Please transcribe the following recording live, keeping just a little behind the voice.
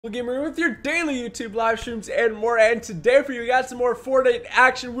Gamer with your daily YouTube live streams and more. And today for you, we got some more Fortnite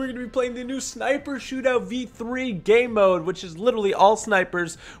action. We're going to be playing the new Sniper Shootout V3 game mode, which is literally all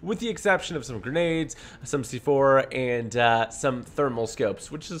snipers with the exception of some grenades, some C4, and some thermal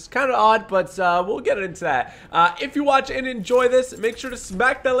scopes, which is kind of odd, but we'll get into that. If you watch and enjoy this, make sure to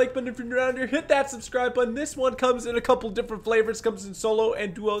smack that like button if you're new around here. Hit that subscribe button. This one comes in a couple different flavors. Comes in solo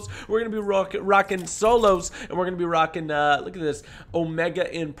and duos. We're going to be rocking solos, and we're going to be rocking, look at this,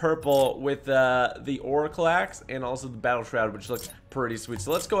 Omega in purple with the Oracle axe and also the battle shroud, which looks pretty sweet.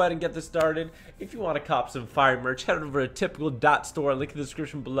 So let's go ahead and get this started. If you want to cop some fire merch, head over to Typical Dot Store, link in the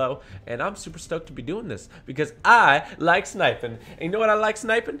description below. And I'm super stoked to be doing this because I like sniping. And you know what I like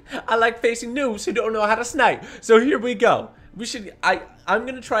sniping? I like facing noobs who don't know how to snipe. So here we go. I'm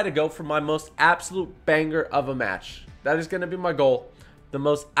gonna try to go for my most absolute banger of a match. That is gonna be my goal. The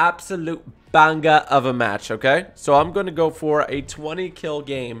most absolute banger of a match, okay? So I'm going to go for a 20 kill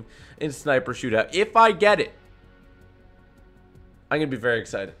game in Sniper Shootout. If I get it, I'm going to be very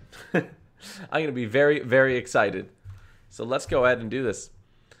excited. I'm going to be very, very excited. So let's go ahead and do this.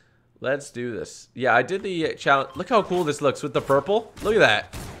 Let's do this. Yeah, I did the challenge. Look how cool this looks with the purple. Look at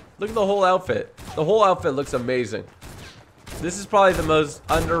that. Look at the whole outfit. The whole outfit looks amazing. This is probably the most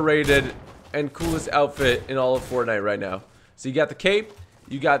underrated and coolest outfit in all of Fortnite right now. So you got the cape.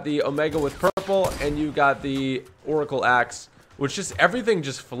 You got the Omega with purple, and you got the Oracle axe, which just, everything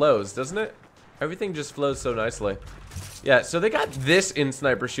just flows, doesn't it? Everything just flows so nicely. Yeah, so they got this in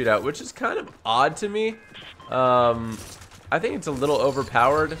Sniper Shootout, which is kind of odd to me. I think it's a little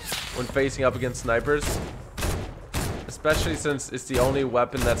overpowered when facing up against snipers, especially since it's the only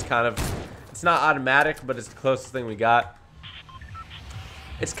weapon that's kind of, it's not automatic, but it's the closest thing we got.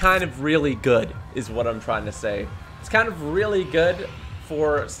 It's kind of really good, is what I'm trying to say. It's kind of really good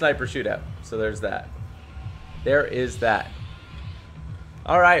for Sniper Shootout. So there's that. There is that.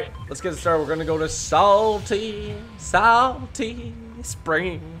 Alright, let's get started. We're gonna go to Salty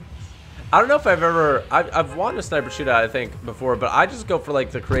Springs. I don't know if I've won a Sniper Shootout, I think, before, but I just go for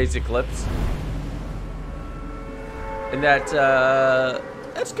like the crazy clips. And that's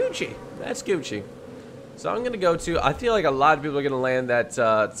Gucci. That's Gucci. So I'm gonna go to, I feel like a lot of people are gonna land that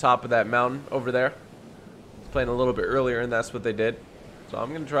top of that mountain over there. Playing a little bit earlier, and that's what they did. So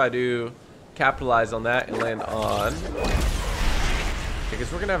I'm gonna try to capitalize on that and land on,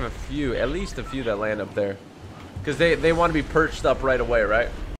 because we're gonna have a few, at least a few that land up there, because they want to be perched up right away, right?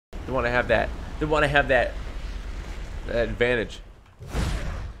 They want to have that. They want to have that advantage.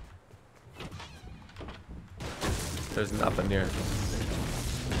 There's nothing here.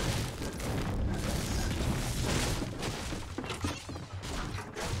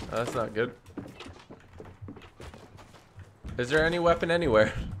 Oh, that's not good. Is there any weapon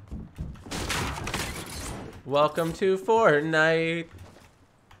anywhere? Welcome to Fortnite.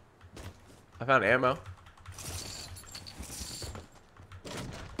 I found ammo.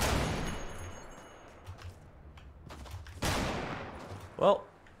 Well,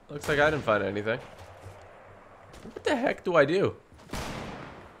 looks like I didn't find anything. What the heck do I do?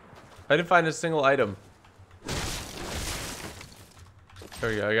 I didn't find a single item. There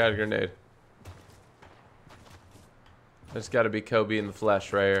we go, I got a grenade. There's got to be Kobe in the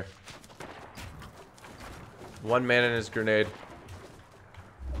flesh right here. One man in his grenade.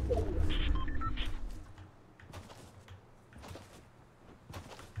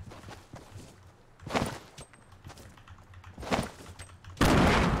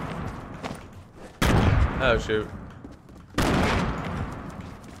 Oh shoot.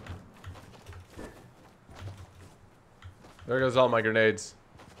 There goes all my grenades.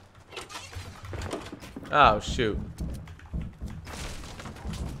 Oh shoot.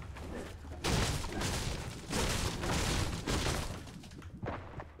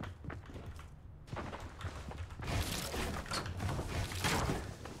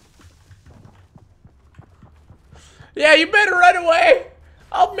 Yeah, you better run away.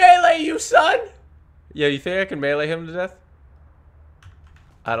 I'll melee you, son. Yeah, you think I can melee him to death?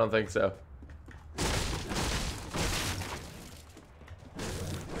 I don't think so.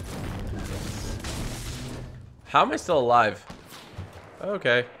 How am I still alive?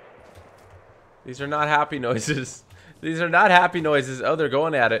 Okay. These are not happy noises. These are not happy noises. Oh, they're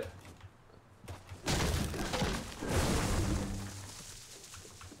going at it.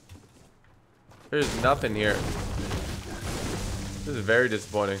 There's nothing here. This is very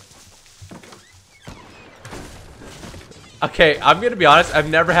disappointing. Okay, I'm gonna be honest. I've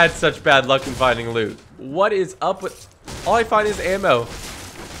never had such bad luck in finding loot. What is up with... All I find is ammo.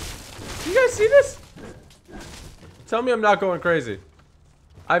 You guys see this? Tell me I'm not going crazy.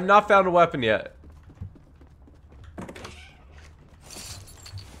 I've not found a weapon yet.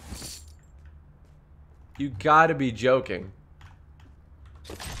 You gotta be joking.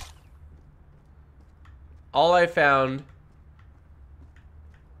 All I found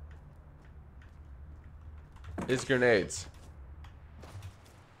is grenades.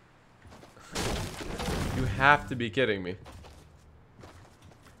 You have to be kidding me.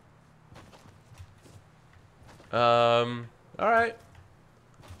 Alright.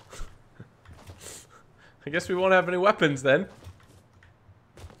 I guess we won't have any weapons then.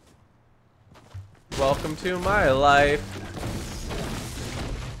 Welcome to my life.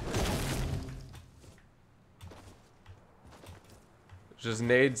 Just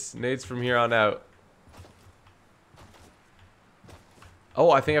nades from here on out.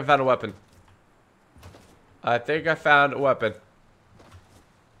 Oh, I think I found a weapon. I think I found a weapon.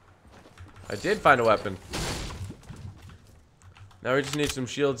 I did find a weapon. Now we just need some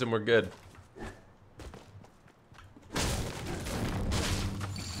shields and we're good.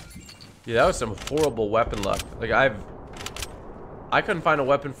 Yeah, that was some horrible weapon luck. Like I couldn't find a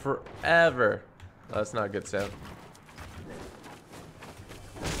weapon forever. Oh, that's not a good sound.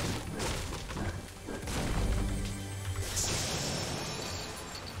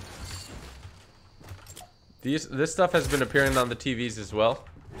 This stuff has been appearing on the TVs as well.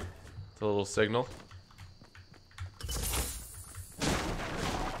 It's a little signal.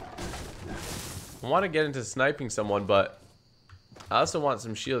 I want to get into sniping someone, but I also want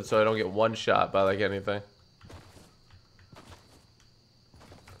some shields so I don't get one shot by like anything.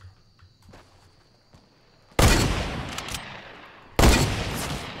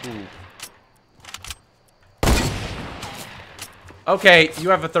 Ooh. Okay, you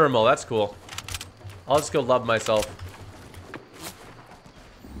have a thermal. That's cool. I'll just go love myself.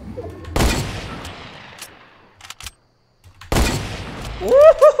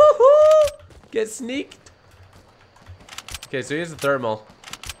 Woo-hoo-hoo-hoo! Get sneaked. Okay, so here's the thermal.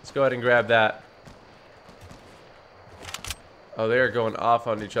 Let's go ahead and grab that. Oh, they are going off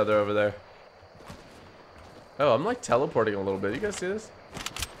on each other over there. Oh, I'm like teleporting a little bit. You guys see this?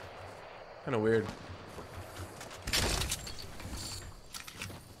 Kind of weird.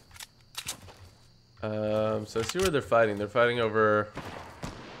 So I see where they're fighting. They're fighting over...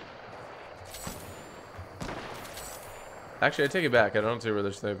 Actually, I take it back. I don't see where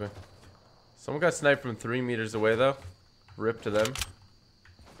they're sniping. Someone got sniped from 3 meters away, though. Rip to them.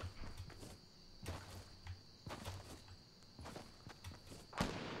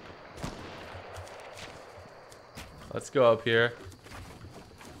 Let's go up here.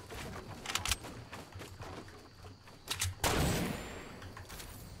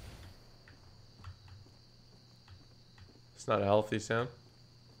 It's not a healthy sound.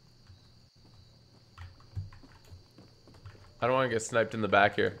 I don't want to get sniped in the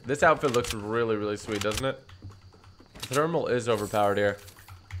back here. This outfit looks really, really sweet, doesn't it? The thermal is overpowered here.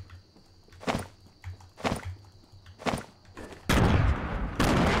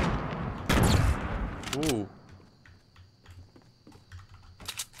 Ooh.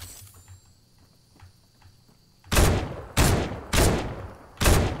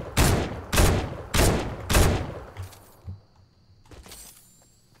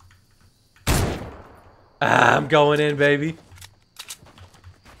 Ah, I'm going in, baby.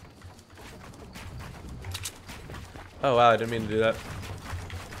 Oh wow, I didn't mean to do that.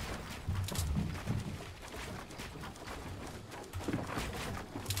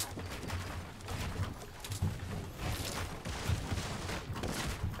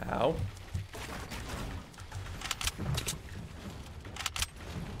 Ow.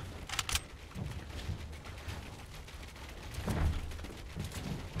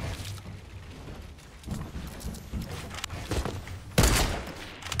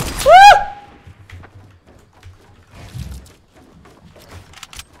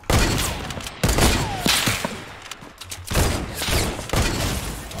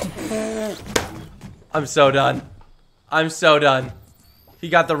 I'm so done. I'm so done. He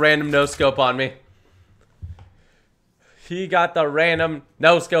got the random no scope on me. He got the random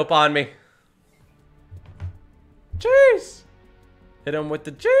no scope on me. Jeez. Hit him with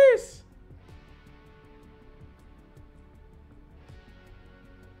the cheese.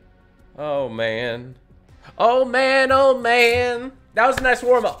 Oh man. Oh man, oh man. That was a nice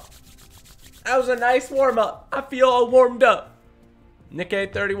warm up. That was a nice warm up. I feel all warmed up. Nick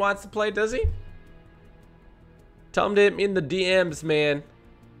 830 wants to play, does he? Tell him to hit me in the DMs, man.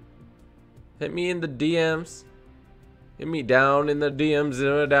 Hit me in the DMs. Hit me down in the DMs.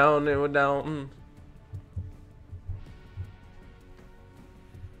 Down and down.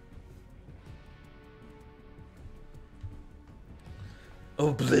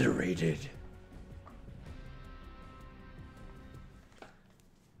 Obliterated.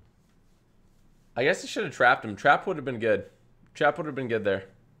 I guess he should have trapped him. Trap would have been good. Trap would have been good there.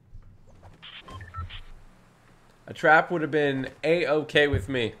 A trap would have been A-okay with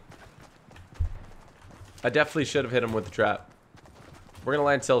me. I definitely should have hit him with the trap. We're gonna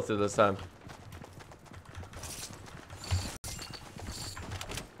land tilted this time.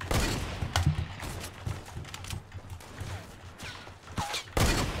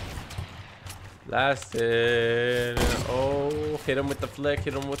 Last hit. Oh, hit him with the flick.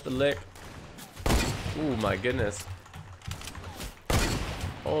 Hit him with the lick. Oh my goodness.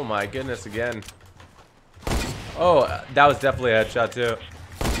 Oh my goodness again. Oh, that was definitely a headshot too.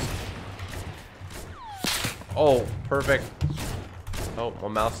 Oh, perfect. Oh, my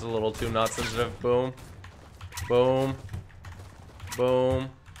mouse is a little too not sensitive. Boom. Boom. Boom.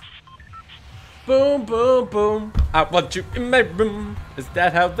 Boom, boom, boom. I want you in my room. Is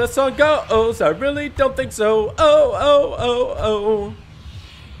that how the song goes? I really don't think so. Oh, oh, oh, oh.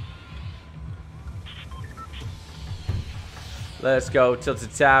 Let's go.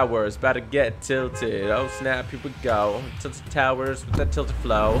 Tilted towers. About to get tilted. Oh, snap. Here we go. Tilted towers with that tilted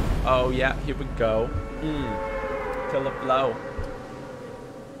flow. Oh, yeah. Here we go. Tilted flow.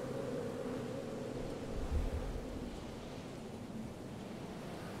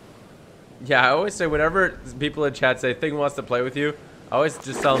 Yeah, I always say whenever people in chat say Thing wants to play with you, I always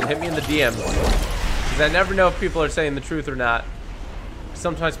just tell them hit me in the DMs. Because I never know if people are saying the truth or not.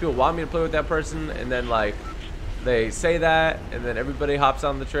 Sometimes people want me to play with that person and then like they say that and then everybody hops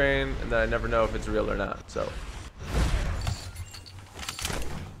on the train and then I never know if it's real or not. So.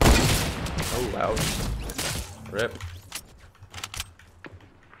 Oh, ouch. Rip.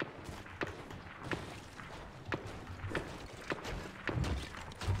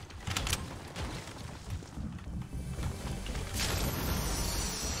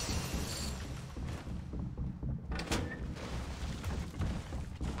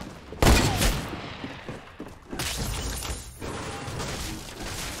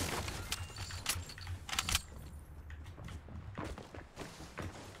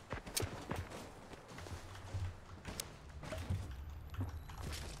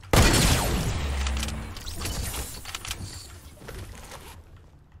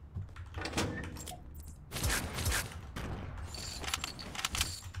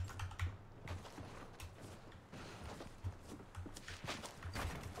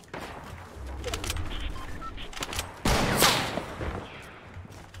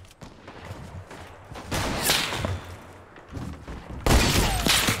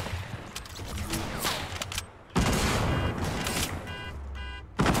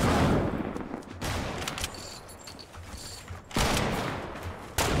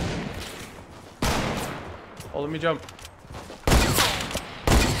 Oh, let me jump.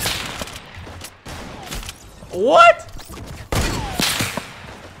 What?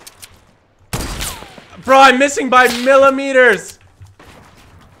 Bro, I'm missing by millimeters.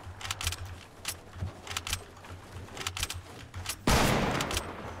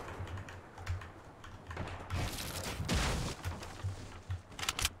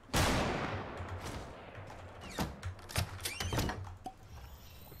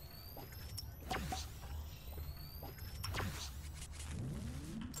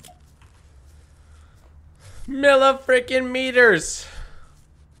 Freaking meters.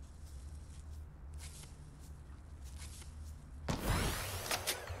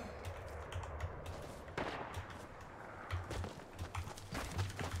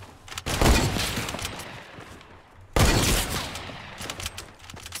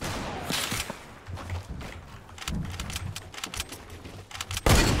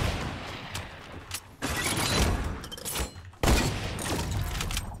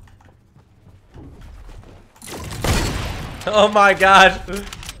 Oh my gosh.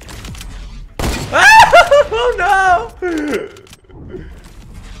 Oh no.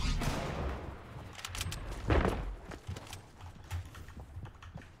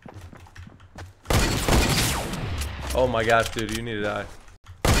 Oh my gosh, dude, you need to die.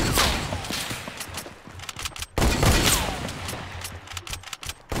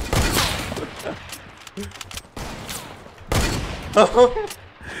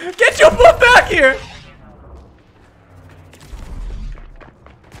 Get your butt back here!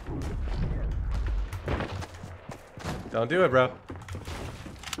 Don't do it, bro.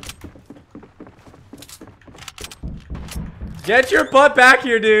 Get your butt back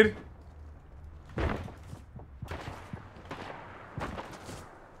here, dude.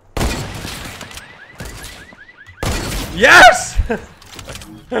 Yes!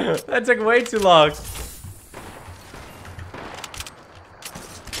 That took way too long.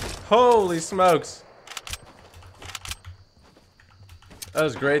 Holy smokes. That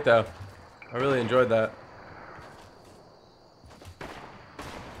was great, though. I really enjoyed that.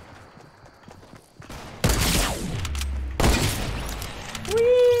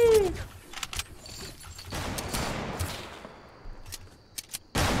 Whee!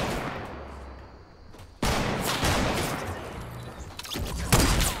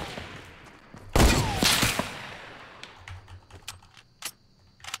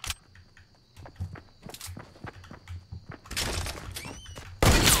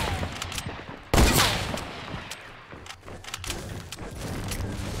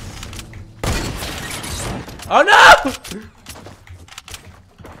 Oh no!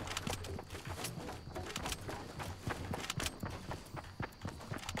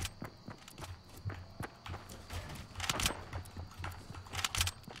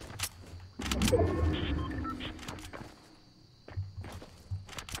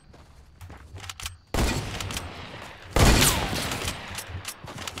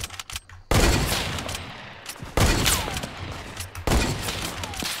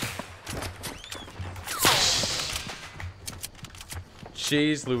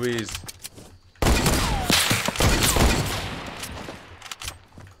 Jeez Louise.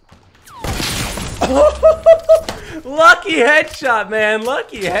 Lucky headshot, man.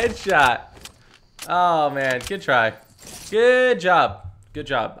 Lucky headshot. Oh, man. Good try. Good job. Good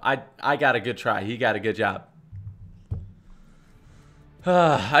job. I got a good try. He got a good job.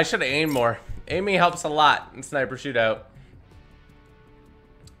 I should have aimed more. Aiming helps a lot in Sniper Shootout.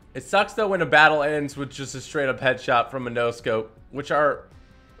 It sucks, though, when a battle ends with just a straight-up headshot from a no-scope, which are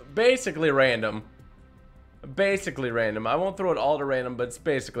basically random. Basically random. I won't throw it all to random, but it's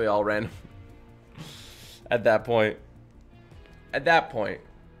basically all random. At that point. At that point.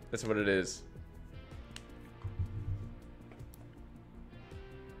 That's what it is.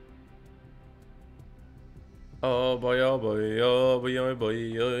 Oh boy, oh boy, oh boy, oh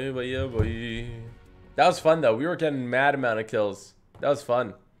boy, oh boy, oh boy. That was fun, though. We were getting mad amount of kills. That was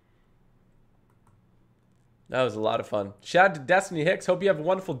fun. That was a lot of fun. Shout out to Destiny Hicks. Hope you have a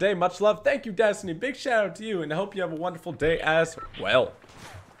wonderful day. Much love. Thank you, Destiny. Big shout out to you, and I hope you have a wonderful day as well.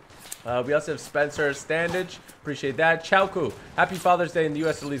 We also have Spencer Standage. Appreciate that. Chowku. Happy Father's Day in the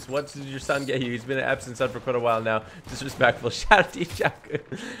U.S. at least. What did your son get you? He's been an absent son for quite a while now. Disrespectful. Shout out to you, Chowku.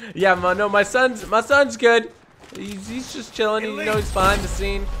 Yeah, no, my son's good. He's just chilling. You know, he's behind the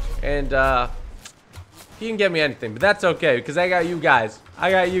scene, and he can get me anything, but that's okay because I got you guys. I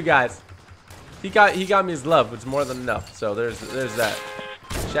got you guys. He got me his love. It's more than enough. So there's that.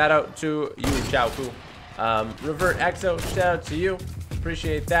 Shout out to you, Chowku. Revert Exo. Shout out to you.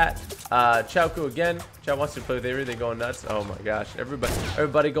 Appreciate that. Chowku again. Chow wants to play with everything going nuts. Oh my gosh.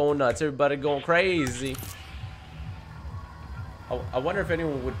 Everybody going nuts. Everybody going crazy. I wonder if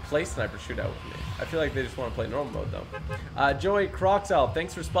anyone would play Sniper Shootout with me. I feel like they just want to play normal mode though. Joey Croxell,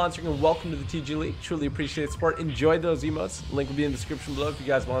 thanks for sponsoring and welcome to the TG League. Truly appreciate the support. Enjoy those emotes. Link will be in the description below if you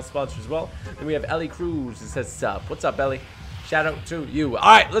guys want to sponsor as well. Then we have Ellie Cruz. It says sup. What's up, Ellie? Shout out to you. All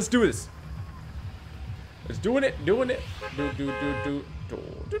right, let's do this. Let's doing it. Do.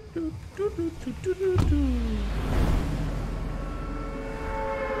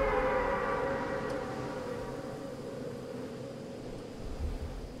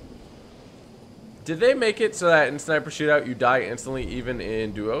 Did they make it so that in Sniper Shootout you die instantly even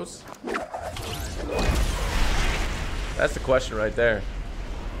in duos? That's the question right there.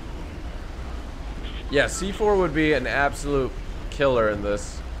 Yeah, C4 would be an absolute killer in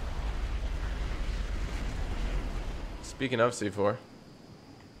this. Speaking of C4,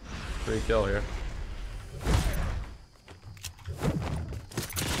 free kill here.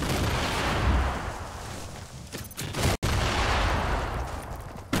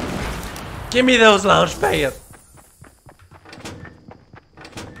 Give me those launch pads.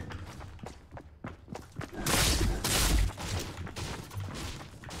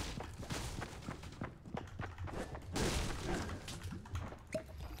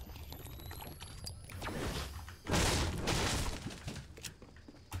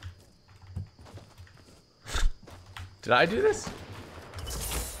 Did I do this?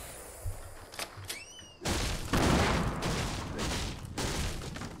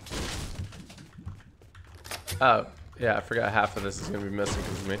 Oh, yeah, I forgot half of this is going to be missing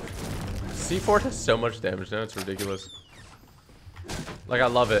because of me. C4 does so much damage now, it's ridiculous. Like, I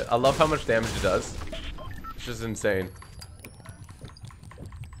love it. I love how much damage it does. It's just insane.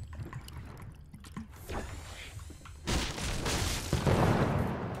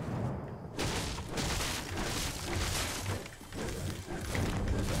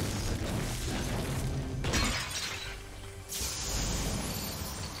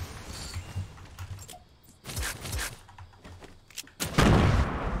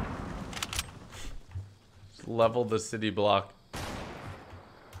 level the city block.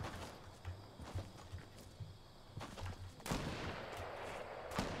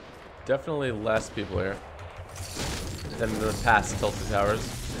 Definitely less people here than the past tilted towers.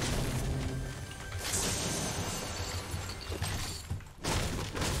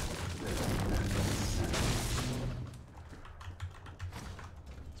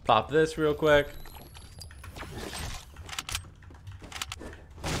 Let's pop this real quick.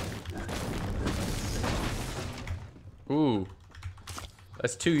 Ooh,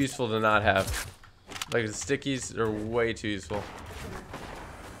 that's too useful to not have. Like the stickies are way too useful.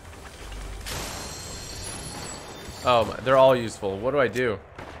 Oh, they're all useful. What do I do?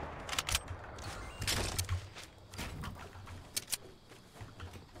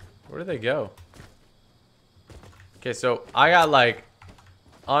 Where do they go? Okay, so I got like,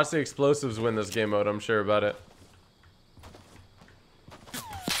 honestly, explosives win this game mode. I'm sure about it.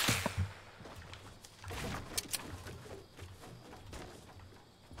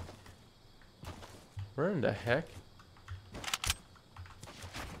 Where in the heck?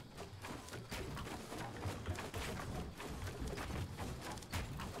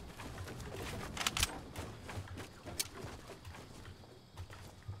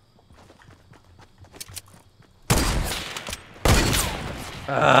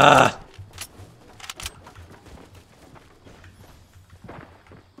 Ah!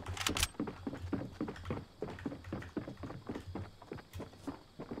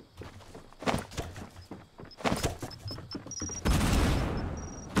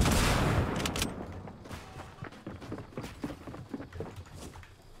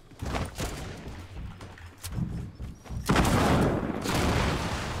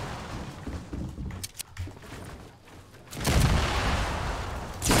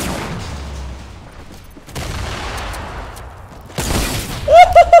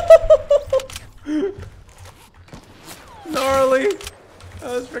 Gnarly.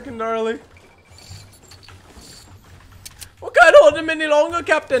 That was freaking gnarly. We can't hold him any longer,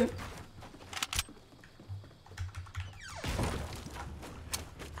 Captain.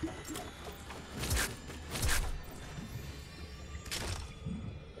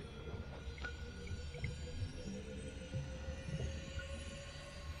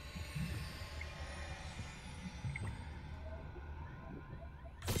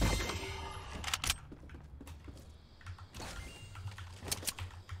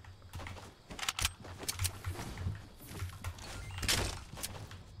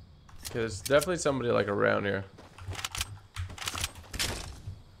 There's definitely somebody like around here.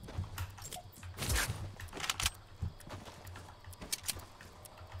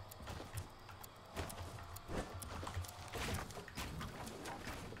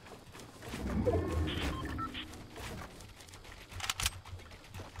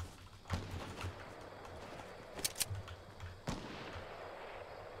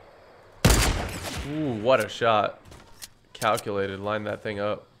 Ooh, what a shot. Calculated, line that thing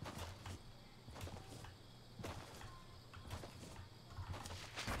up.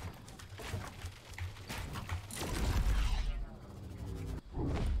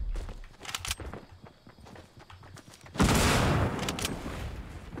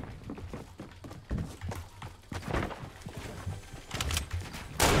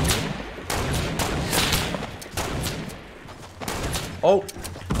 Oh!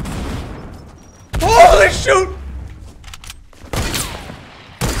 Holy shoot!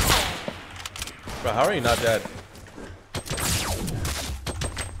 Bro, how are you not dead?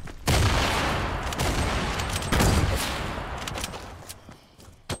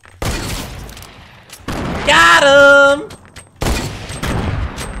 Got him!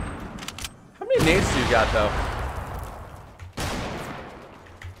 How many nades do you got though?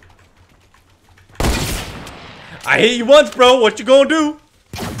 I hit you once, bro. What you gonna do?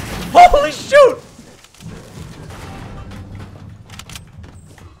 Holy shoot!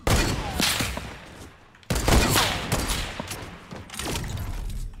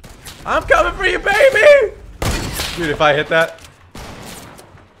 I'm coming for you, baby! Dude, if I hit that.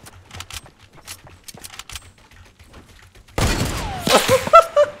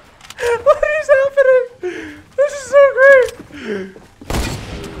 What is happening? This is so great.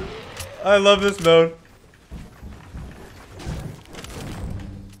 I love this mode.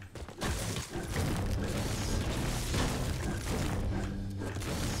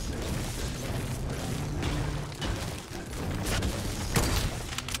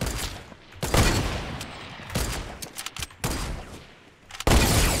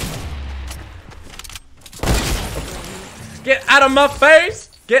 Get out of my face!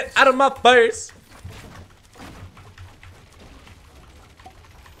 Get out of my face!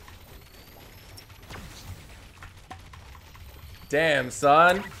 Damn,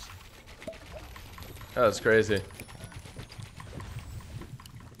 son. That was crazy.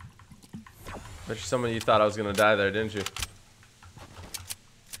 Bet you some of you thought I was gonna die there, didn't you?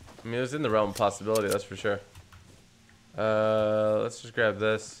 I mean, it was in the realm of possibility, that's for sure. Let's just grab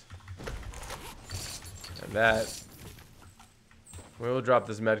this. And that. We will drop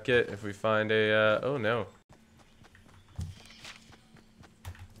this med kit if we find a, oh no.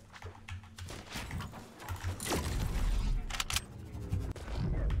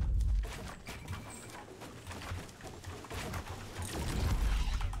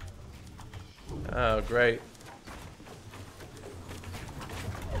 Oh, great.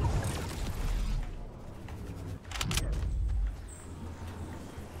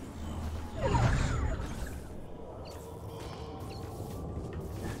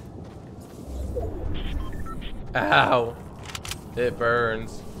 Ow. It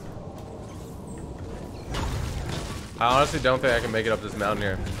burns. I honestly don't think I can make it up this mountain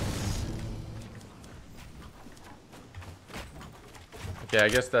here. Okay, I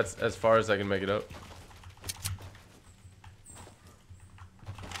guess that's as far as I can make it up.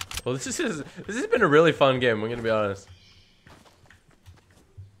 Well, this has been a really fun game, I'm gonna be honest.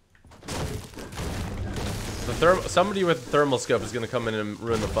 Somebody with a thermal scope is gonna come in and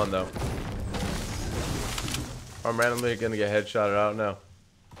ruin the fun though. Or I'm randomly gonna get headshotted, I don't know.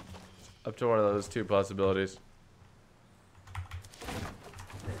 Up to one of those two possibilities.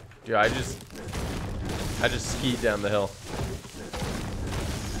 Dude, I just skied down the hill.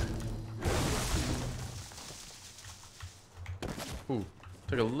 Ooh,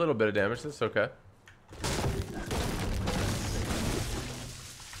 took a little bit of damage, that's okay.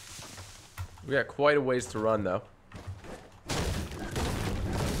 We got quite a ways to run though.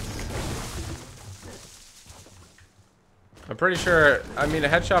 I'm pretty sure, I mean, a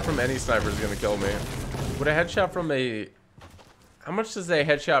headshot from any sniper is gonna kill me. Would a headshot from a... How much does a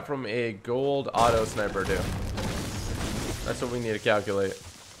headshot from a gold auto sniper do? That's what we need to calculate.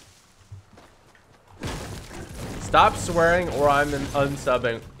 Stop swearing or I'm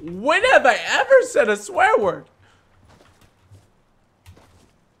unsubbing. When have I ever said a swear word?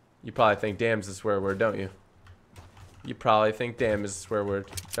 You probably think damn's a swear word, don't you? You probably think damn is a swear word,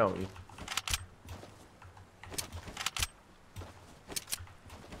 don't you?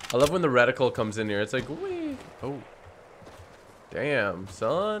 I love when the reticle comes in here. It's like, wee. Oh. Damn,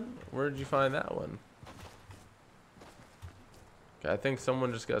 son. Where'd you find that one? Okay, I think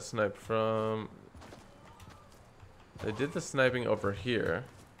someone just got sniped from... They did the sniping over here.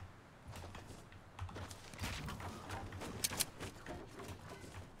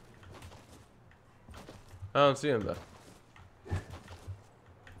 I don't see him, though.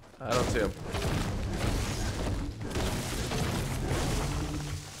 I don't see him.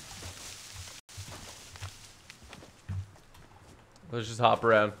 Let's just hop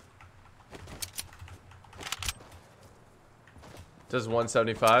around. Does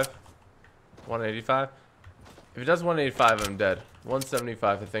 175? 185? If it does 185, I'm dead.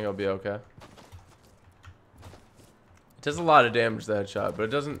 175, I think I'll be okay. It does a lot of damage, that shot, but it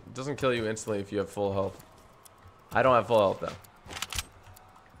doesn't kill you instantly if you have full health. I don't have full health though.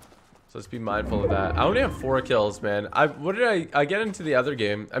 So let's be mindful of that. I only have 4 kills, man. What did I get into the other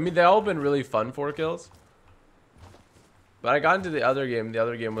game? I mean, they all been really fun 4 kills. But I got into the other game. The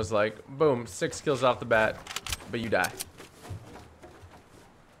other game was like, boom, 6 kills off the bat, but you die.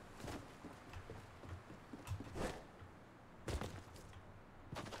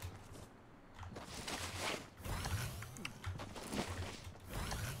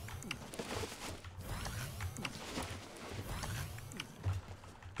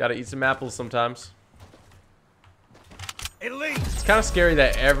 Gotta eat some apples sometimes. It's kind of scary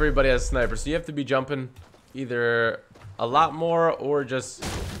that everybody has snipers, so you have to be jumping either a lot more or just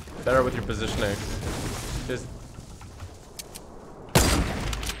better with your positioning. Just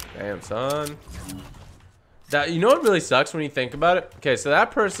damn, son. That, you know what really sucks when you think about it? Okay, so that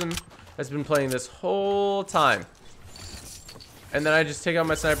person has been playing this whole time, and then I just take out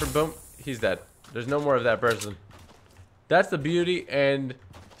my sniper, boom, he's dead. There's no more of that person. That's the beauty and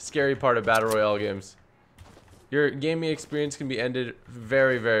scary part of battle royale games. Your gaming experience can be ended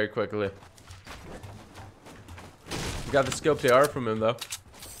very, very quickly. We got the scoped AR from him though.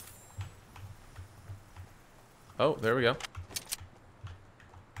 Oh, there we go.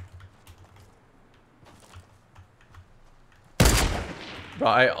 Bro,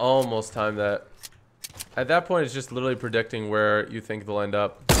 I almost timed that. At that point, it's just literally predicting where you think they'll end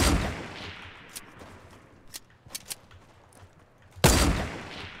up.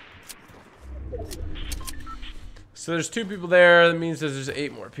 So there's 2 people there. That means there's just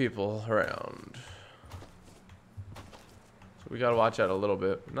 8 more people around. So We gotta watch out a little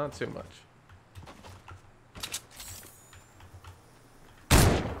bit, not too much.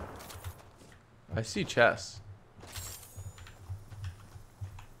 I see chests.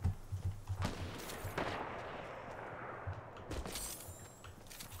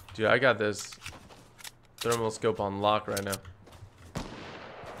 Dude, I got this thermal scope on lock right now.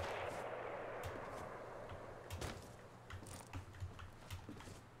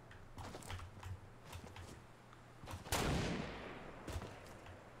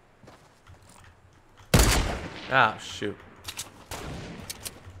 Ah, shoot.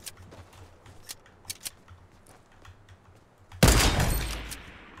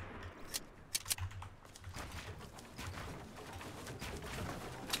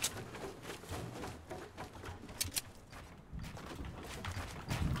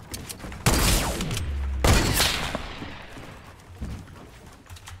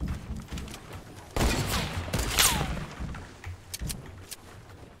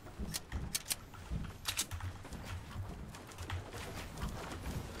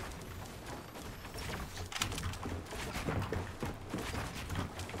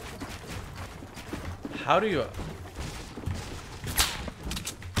 How do you...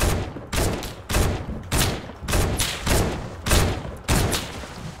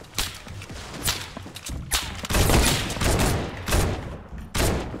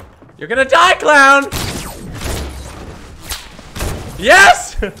 You're gonna die, clown!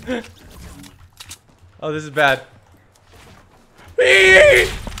 Yes! Oh, this is bad.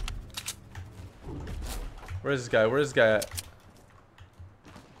 Where's this guy? Where's this guy at?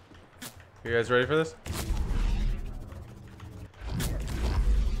 You guys ready for this?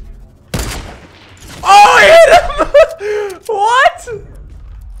 Oh, I hit him! What?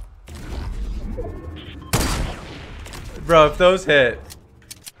 Bro, if those hit,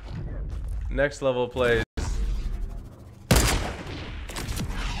 next level plays.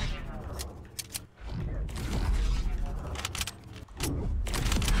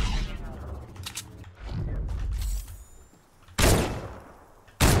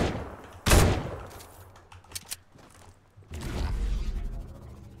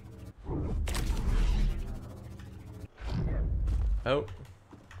 Oh.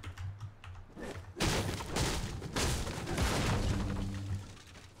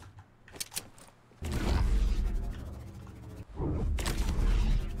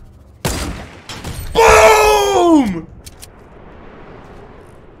 Boom!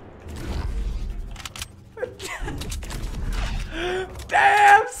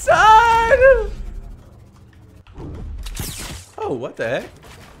 Damn, son! Oh, what the heck?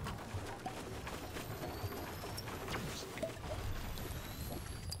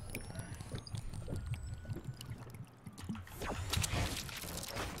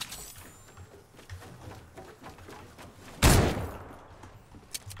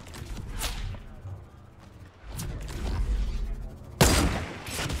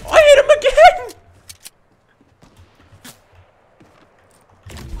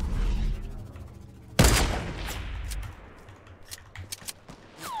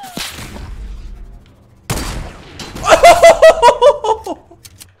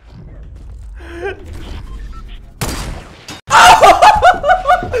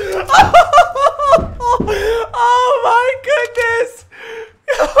 Oh my goodness!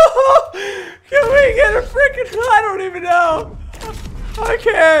 Can we get a freaking... I don't even know. I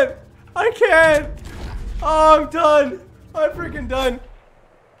can't. I can't. Oh, I'm done. I'm freaking done.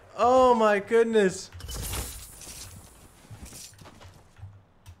 Oh my goodness.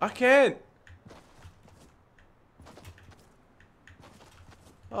 I can't.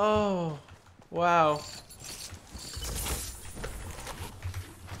 Oh, wow.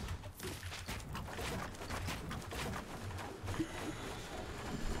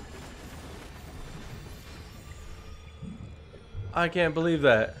 I can't believe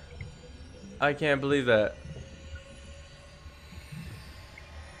that. I can't believe that.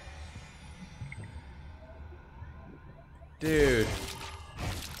 Dude.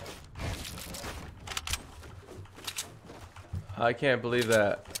 I can't believe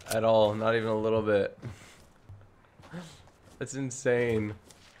that at all. Not even a little bit. That's insane.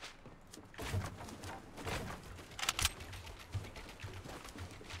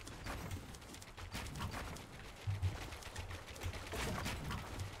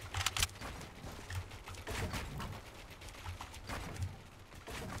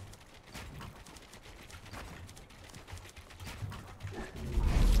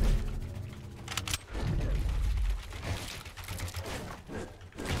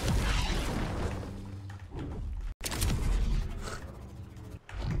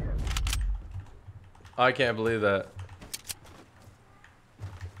 I can't believe that.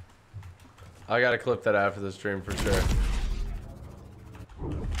 I gotta clip that after the stream for sure.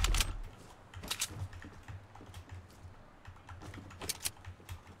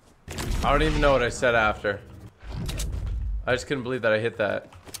 I don't even know what I said after. I just couldn't believe that I hit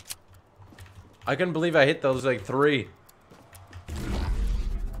that. I couldn't believe I hit those like 3.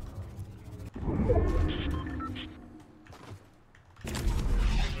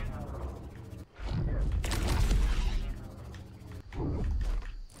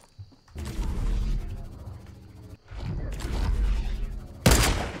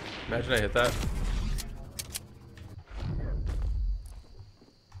 Imagine I hit that.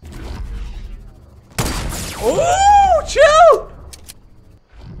 Oh, chill!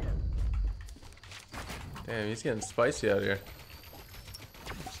 Damn, he's getting spicy out here.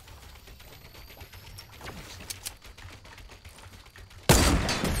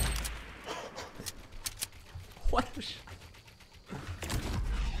 What?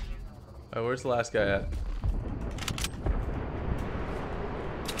 Oh, where's the last guy at?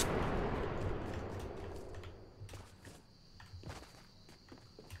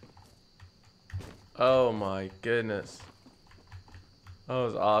 Oh my goodness. That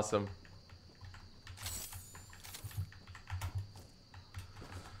was awesome.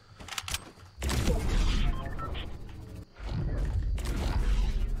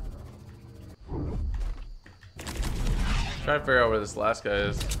 Trying to figure out where this last guy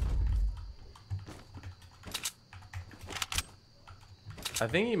is. I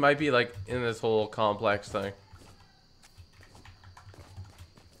think he might be like in this whole complex thing.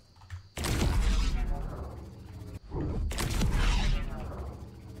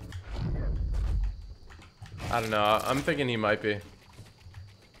 I don't know. I'm thinking he might be.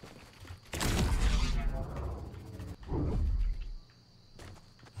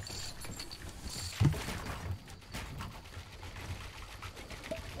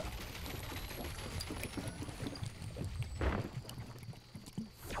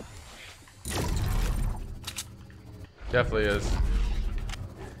 Definitely is.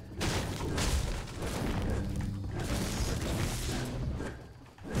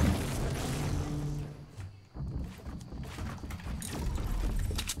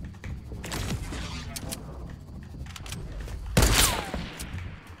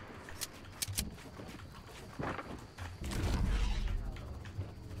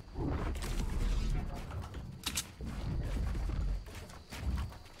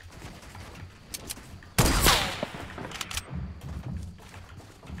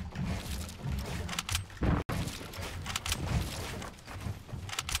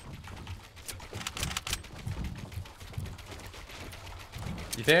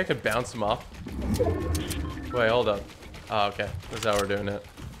 You think I could bounce him off? Wait, hold up. Oh, okay. That's how we're doing it.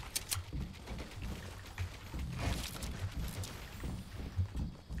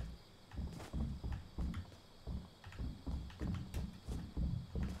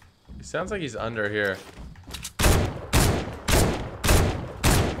 He sounds like he's under here.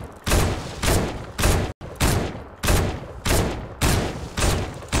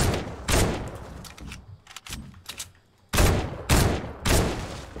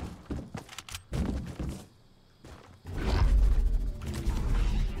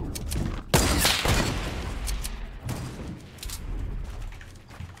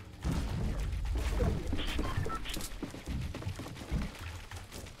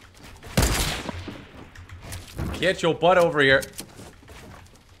 Get your butt over here.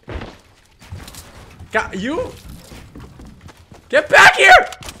 Got you. Get back here.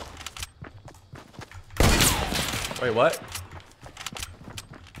 Wait, what?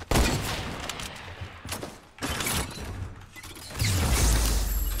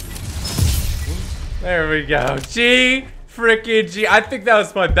 There we go. G freaking G. I think that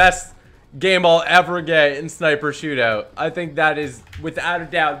was my best game I'll ever get in Sniper Shootout. I think that is, without a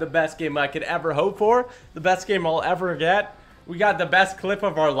doubt, the best game I could ever hope for. The best game I'll ever get. We got the best clip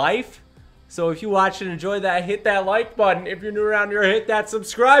of our life. So if you watched and enjoyed that, hit that like button. If you're new around here, hit that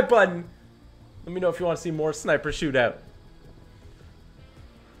subscribe button. Let me know if you want to see more Sniper Shootout.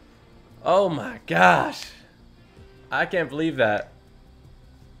 Oh my gosh. I can't believe that.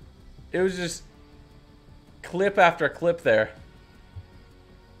 It was just clip after clip there.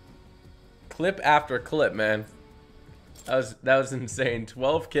 Clip after clip, man. That was insane.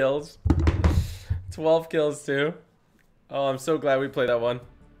 12 kills. 12 kills too. Oh, I'm so glad we played that one.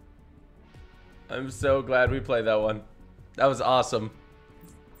 I'm so glad we played that one. That was awesome.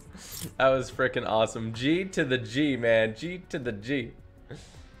 That was freaking awesome. G to the G, man. G to the G.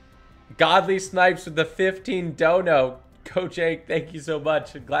 Godly Snipes with the 15 dono. Coach Ake, thank you so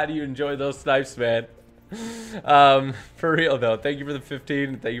much. Glad you enjoyed those snipes, man. For real though, thank you for the 15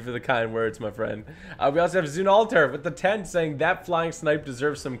 and thank you for the kind words, my friend. We also have Zunalter with the 10 saying that flying snipe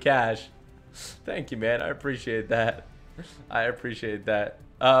deserves some cash. Thank you, man. I appreciate that. I appreciate that.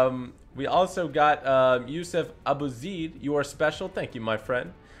 We also got Yusuf Abuzid. You are special. Thank you, my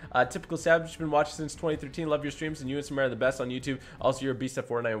friend. Typical Savage, been watching since 2013. Love your streams, and you and Samara are the best on YouTube. Also, you're a beast at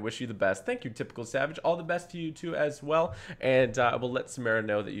Fortnite. I wish you the best. Thank you, Typical Savage. All the best to you too as well. And I will let Samara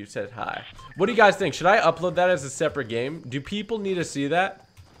know that you said hi. What do you guys think? Should I upload that as a separate game? Do people need to see that?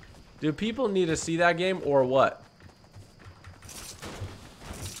 Do people need to see that game or what?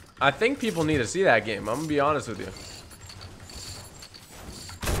 I think people need to see that game. I'm gonna be honest with you.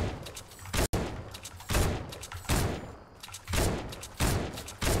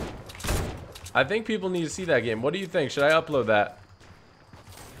 I think people need to see that game. What do you think? Should I upload that?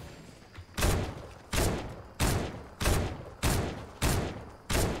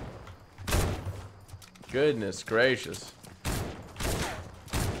 Goodness gracious.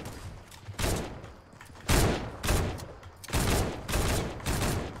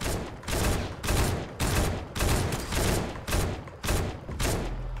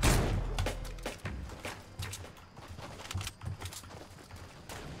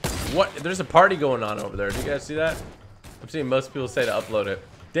 What? There's a party going on over there. Do you guys see that? I'm seeing most people say to upload it.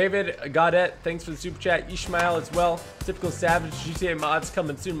 David Godet, thanks for the super chat. Ishmael as well. Typical Savage, GTA mods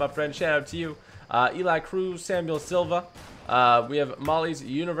coming soon, my friend. Shout out to you. Eli Cruz, Samuel Silva. We have Molly's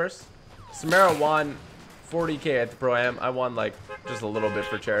Universe. Samara won 40K at the Pro-Am. I won like just a little bit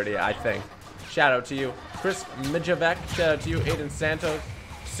for charity, I think. Shout out to you. Chris Mijavec, shout out to you. Aiden Santos,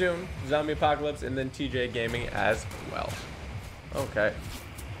 soon. Zombie Apocalypse, and then TJ Gaming as well. Okay.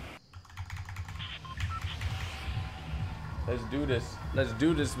 Let's do this. Let's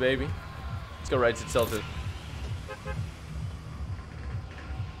do this, baby. Let's go right to Tilted.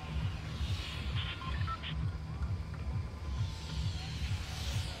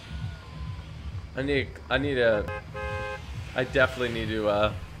 I definitely need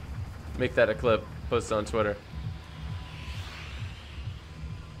to make that a clip, post it on Twitter.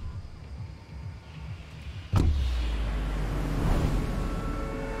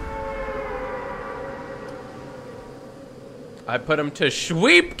 I put him to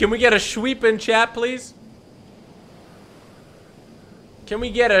sweep. Can we get a sweep in chat, please? Can we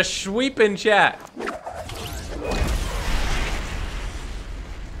get a sweep in chat?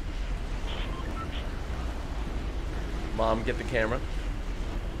 Mom, get the camera.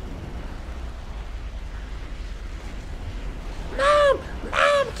 Mom!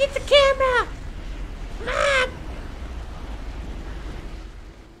 Mom, get the camera! Mom!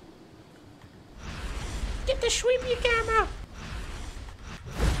 Get the sweepy camera!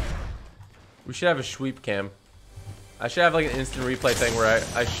 We should have a sweep cam. I should have like an instant replay thing where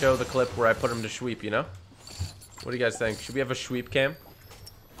I show the clip where I put him to sweep, you know? What do you guys think? Should we have a sweep cam?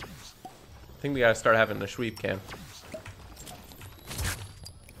 I think we gotta start having a sweep cam.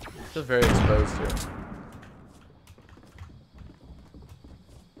 I feel very exposed here.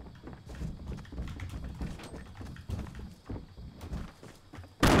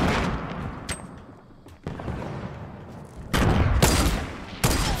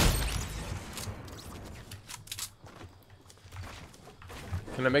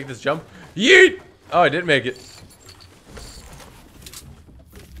 Can I make this jump? Yeet! Oh, I did make it.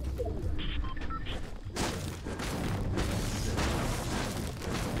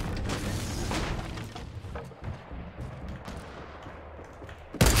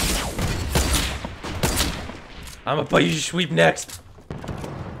 I'm gonna put you to sweep next.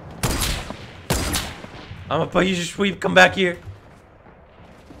 I'm gonna put you to sweep. Come back here.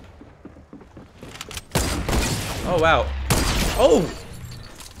 Oh, wow. Oh!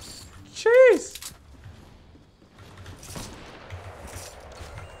 Jeez.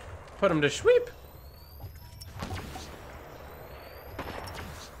 Put him to sweep.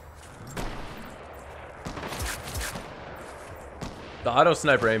 The auto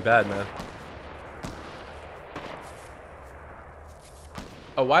sniper ain't bad, man.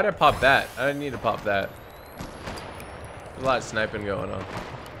 Oh, why'd I pop that? I didn't need to pop that. There's a lot of sniping going on.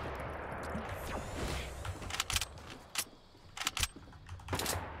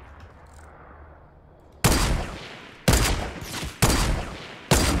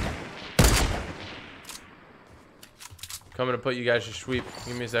 Coming to put you guys to sweep.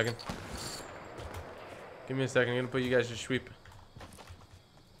 Give me a second. Give me a second. I'm gonna put you guys to sweep.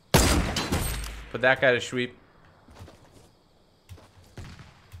 Put that guy to sweep.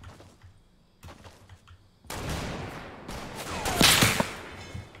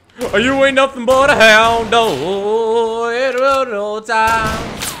 Oh, you ain't nothing but a hound dog. It no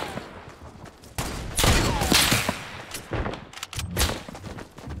time.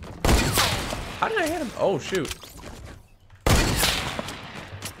 hit him? Oh, shoot.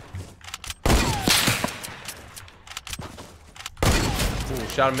 Ooh,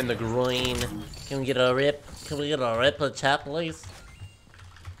 shot him in the groin. Can we get a rip? Can we get a rip of chat, please?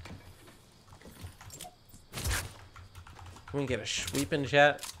 Can we get a sweep in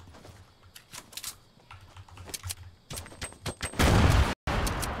chat?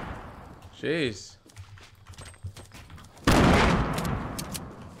 Jeez.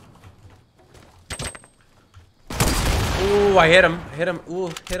 Ooh, I hit him. Hit him. Ooh,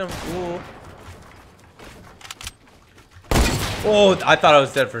 hit him. Ooh. Oh, I thought I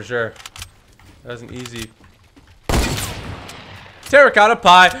was dead for sure. That wasn't easy. Terracotta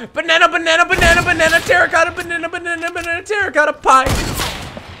pie. Banana, banana, banana, banana. Terracotta, banana, banana, banana. Terracotta pie.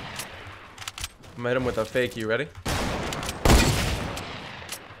 I hit him with a fake. You ready?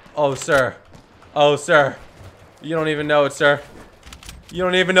 Oh, sir. Oh, sir. You don't even know it, sir. You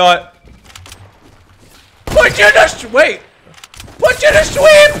don't even know it. Put you in a wait. Put you in a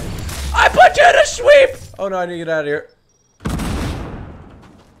sweep. I put you in a sweep. Oh, no, I need to get out of here.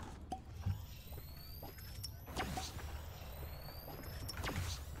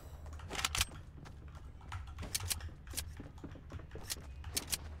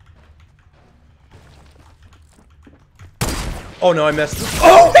 Oh no, I missed.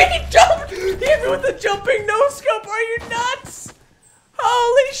 Oh, he jumped! He hit me with the jumping no scope. Are you nuts?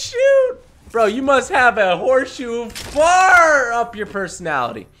 Holy shoot! Bro, you must have a horseshoe far up your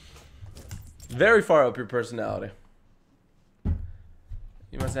personality. Very far up your personality.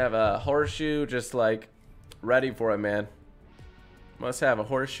 You must have a horseshoe just like ready for it, man. Must have a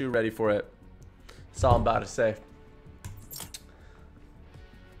horseshoe ready for it. That's all I'm about to say.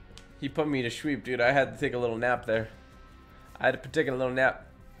 He put me to sweep, dude. I had to take a little nap there. I had to take a little nap.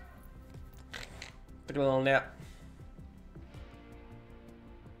 Took a little nap.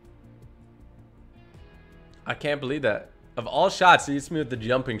 I can't believe that. Of all shots, he hits me with the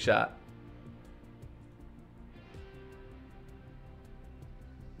jumping shot.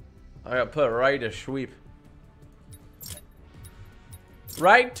 I got put right to sweep.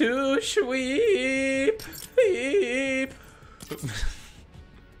 Right to sweep. Sweep.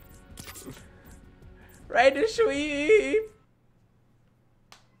 Right to sweep.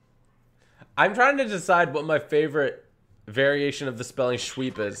 I'm trying to decide what my favorite variation of the spelling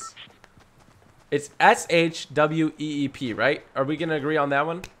sweep is. It's S-H-W-E-E-P, right? Are we gonna agree on that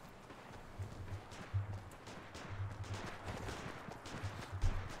one?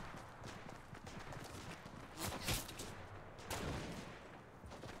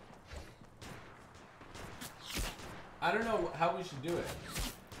 I don't know how we should do it.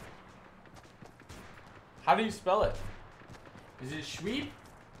 How do you spell it? Is it sweep?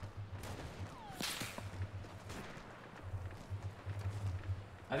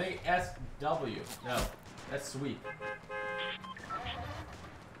 I think S-W. No, that's sweep.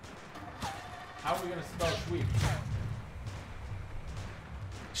 How are we gonna spell sweep?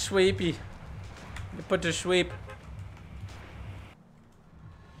 Sweepy. You put the sweep.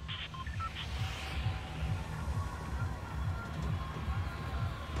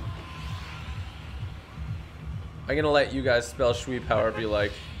 I'm gonna let you guys spell sweep however you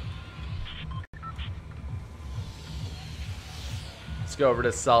like. Let's go over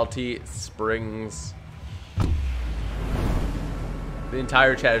to Salty Springs. The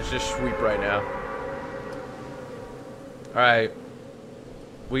entire chat is just sweep right now. Alright.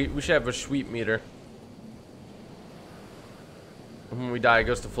 We should have a sweep meter. When we die, it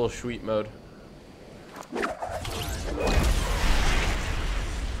goes to full sweep mode.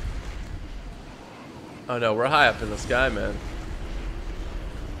 Oh no, we're high up in the sky, man.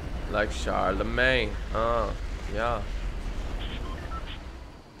 Like Charlemagne. Yeah.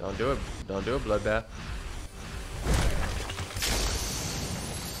 Don't do it. Don't do it, bloodbath.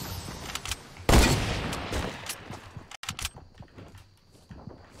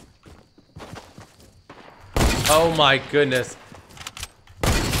 Oh my goodness.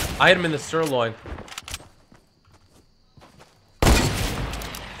 I hit him in the sirloin.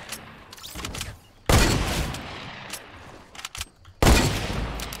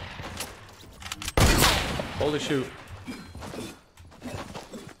 Holy shoot.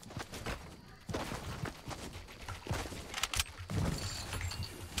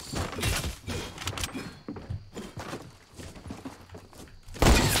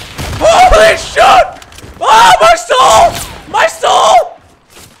 Holy shit! Oh, my soul! My soul!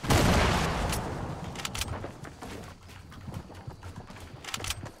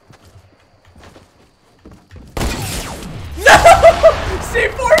 No!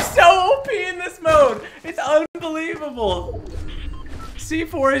 C4 is so OP in this mode. It's unbelievable.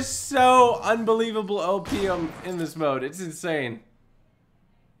 C4 is so unbelievable OP in this mode. It's insane.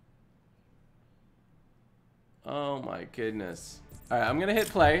 Oh my goodness. Alright, I'm gonna hit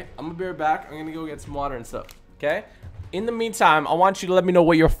play. I'm gonna be right back. I'm gonna go get some water and stuff. Okay? In the meantime, I want you to let me know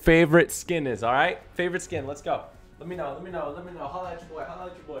what your favorite skin is, alright? Favorite skin, let's go. Let me know, let me know, let me know. Holla at your boy, holla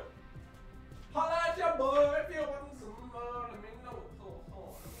at your boy. Holla at your boy if you want some more. Let me know,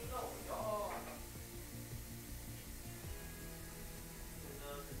 let me know, y'all.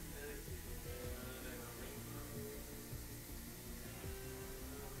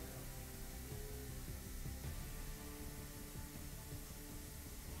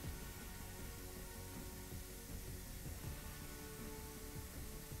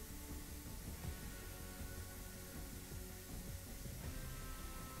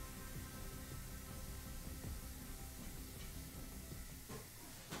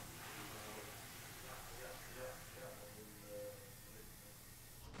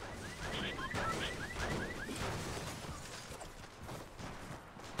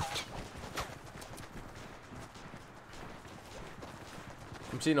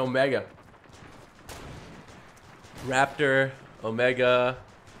 I'm seeing Omega. Raptor, Omega,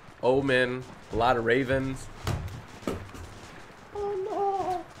 Omen, a lot of Ravens. Oh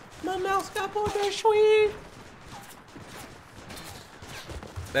no, my mouse got more than sweet.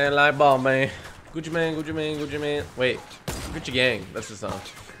 Stand like ball, man. Gucci man, Gucci man, Gucci man. Wait, Gucci gang, that's the song.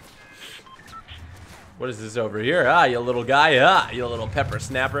 What is this over here? Ah, you little guy. Ah, you little pepper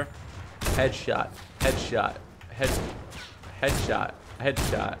snapper. Headshot, headshot, headshot.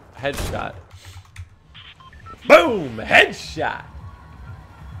 Headshot, headshot. Boom, headshot.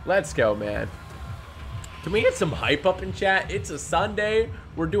 Let's go, man. Can we get some hype up in chat? It's a Sunday.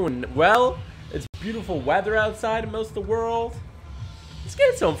 We're doing well. It's beautiful weather outside in most of the world. Let's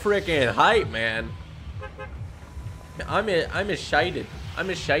get some freaking hype, man. I'm excited.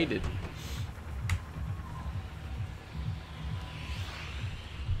 I'm excited.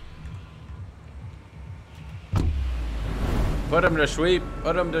 Put him to sweep.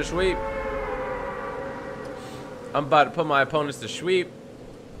 Put him to sweep. I'm about to put my opponents to sweep.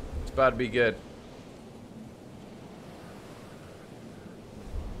 It's about to be good.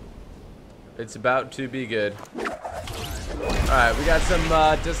 It's about to be good. Alright, we got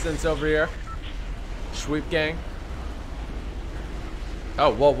some distance over here. Sweep gang.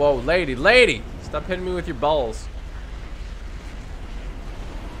 Oh, whoa, whoa, lady, lady! Stop hitting me with your balls.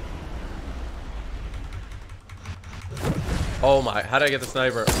 Oh my, how did I get the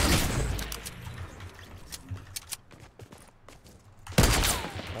sniper?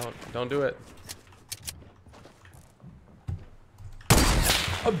 Don't do it.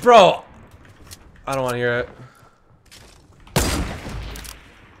 Oh, bro! I don't want to hear it.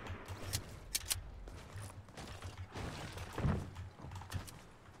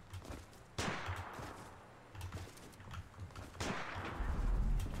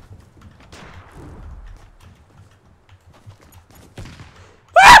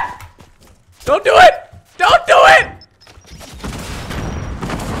 Don't do it! Don't do it!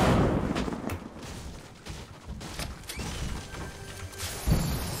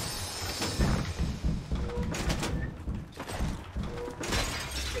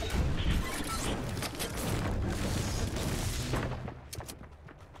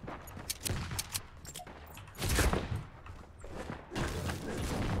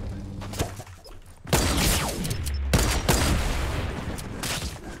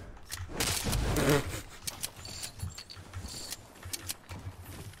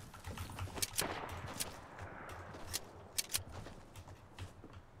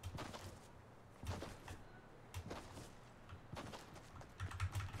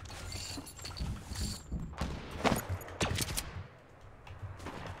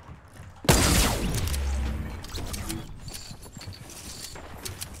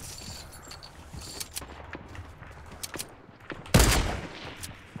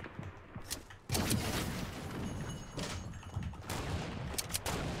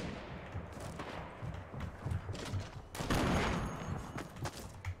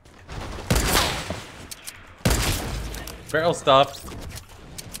 Barrel stopped.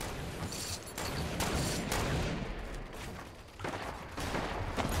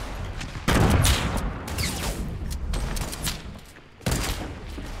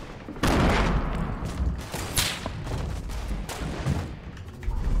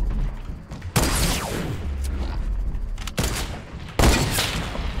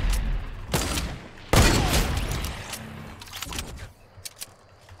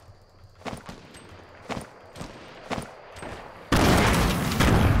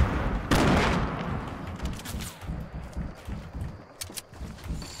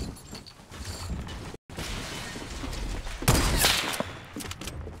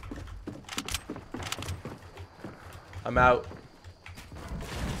 I'm out.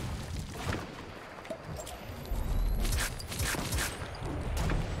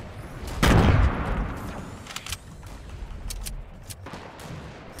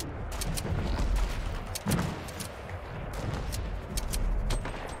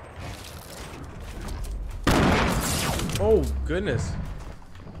 Oh, goodness.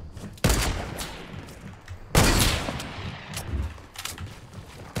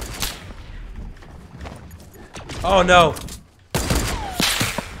 Oh, no.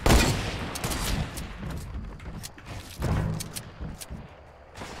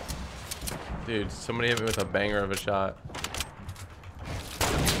 Dude, somebody hit me with a banger of a shot.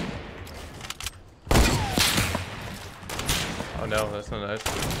 Oh, no, that's not nice.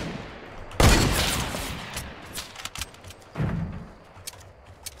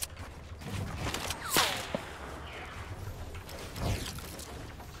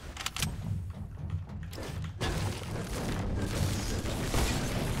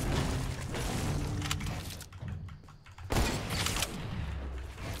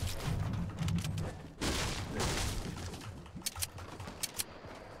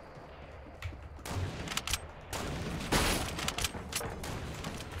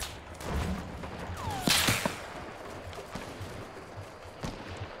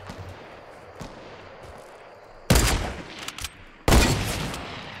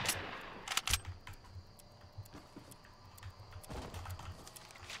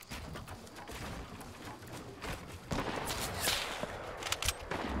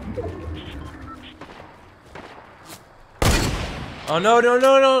 Oh, no, no,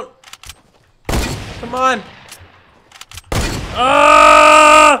 no, no. Come on.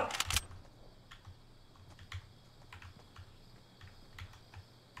 Ah!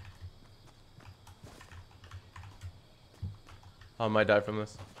 I might die from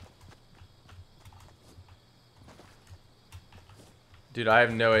this. Dude, I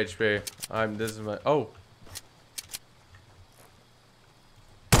have no HP. This is my, oh.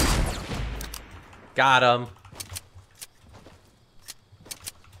 Got him.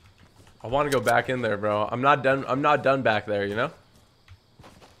 I want to go back in there, bro. I'm not done back there, you know?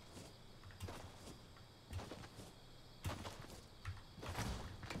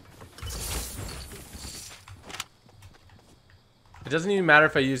 It doesn't even matter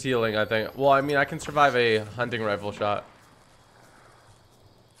if I use healing, I think. Well, I mean, I can survive a hunting rifle shot.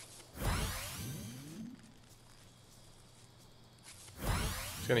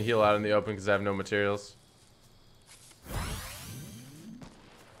 Just gonna heal out in the open because I have no materials.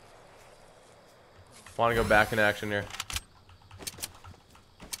 Want to go back in action here.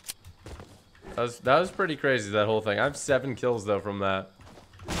 That was pretty crazy, that whole thing. I have 7 kills though from that.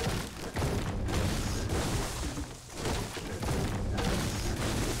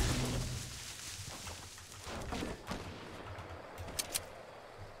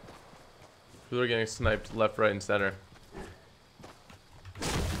 People are getting sniped left, right, and center.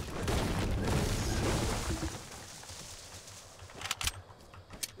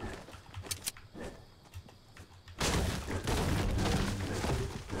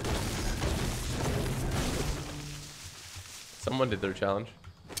 Someone did their challenge.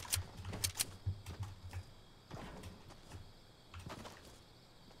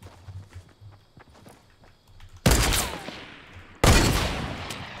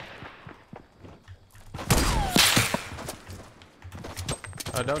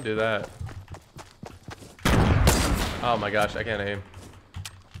 Oh, don't do that. Oh my gosh, I can't aim.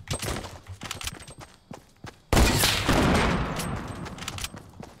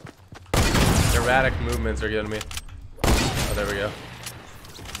 Erratic movements are getting me. Oh, there we go.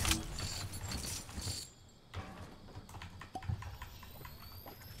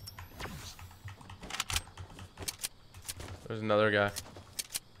 There's another guy.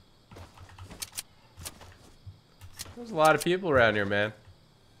 There's a lot of people around here, man.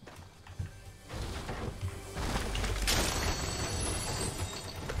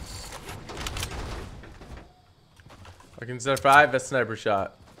 I can survive a sniper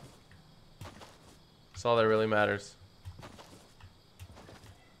shot. That's all that really matters.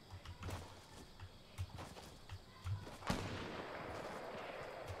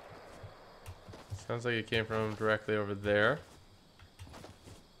 Sounds like it came from directly over there.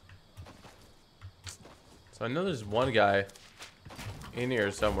 So I know there's one guy in here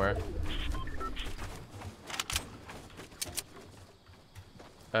somewhere.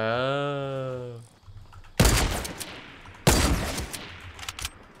 Oh.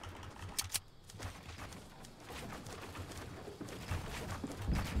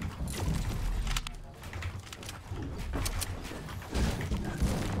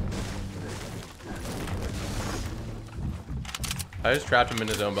 I just trapped him in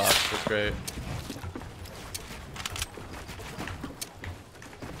his own box. That's great.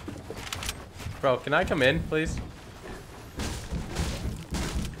 Bro, can I come in, please?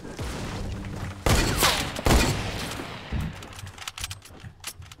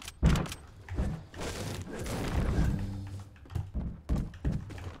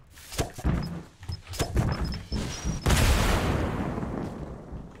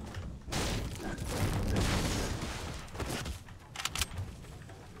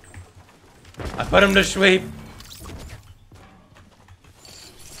 I put him to sweep.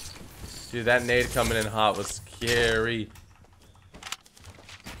 Dude, that nade coming in hot was scary.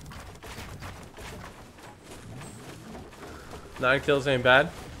 Nine kills ain't bad.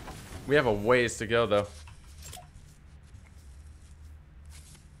 We have a ways to go though.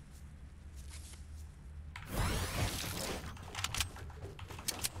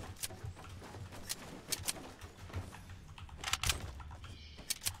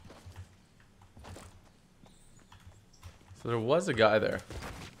 So there was a guy there.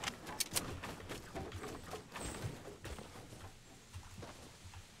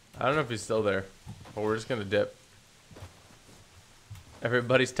 I don't know if he's still there, but we're just gonna dip.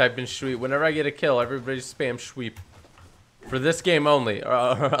 Everybody's typing sweep. Whenever I get a kill, everybody spam sweep. For this game only,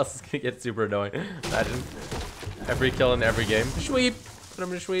 or else it's gonna get super annoying. Imagine every kill in every game. Sweep! Put him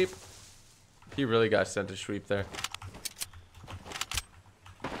to sweep. He really got sent to sweep there.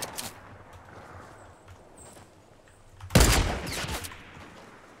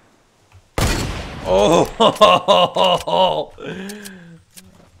 Oh!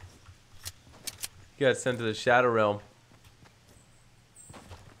 He got sent to the Shadow Realm.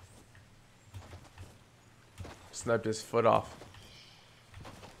 Sniped his foot off.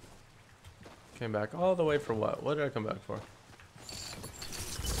 Came back all the way for what? What did I come back for?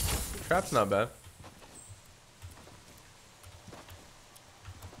 Trap's not bad.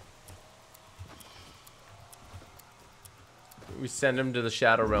 We send him to the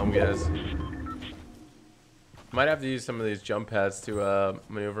Shadow Realm, guys. Might have to use some of these jump pads to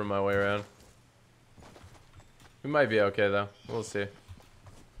maneuver my way around. We might be okay though. We'll see.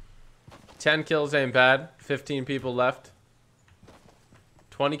 10 kills ain't bad. 15 people left.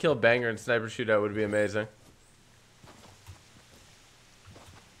 20 kill banger and Sniper Shootout would be amazing.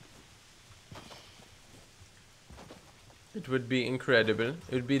 It would be incredible.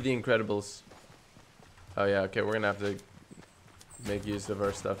 It would be the Incredibles. Oh yeah, okay, we're gonna have to make use of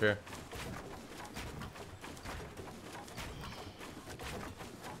our stuff here.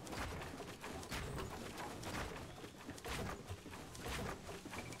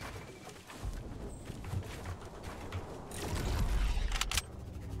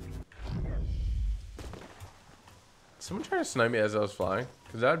 Someone trying to snipe me as I was flying?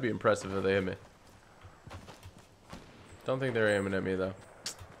 Because that would be impressive if they hit me. Don't think they're aiming at me though.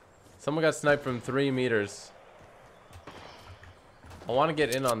 Someone got sniped from 3 meters. I want to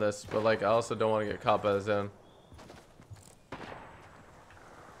get in on this, but like I also don't want to get caught by the zone.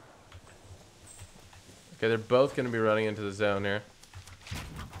 Okay, they're both going to be running into the zone here.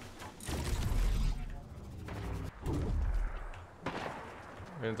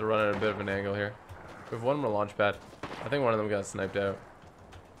 We have to run at a bit of an angle here. We have one more launch pad. I think one of them got sniped out.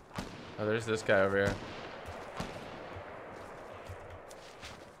 Oh, there's this guy over here.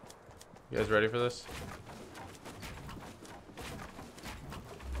 You guys ready for this?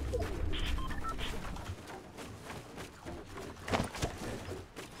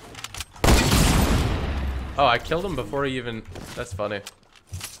 Oh, I killed him before he even... That's funny.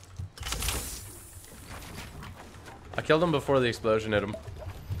 I killed him before the explosion hit him.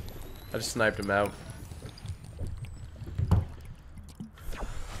 I just sniped him out.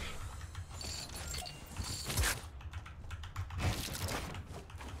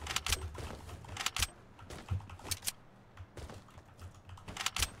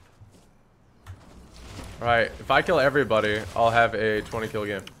 Alright, if I kill everybody, I'll have a 20 kill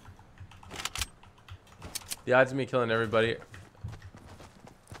game. The odds of me killing everybody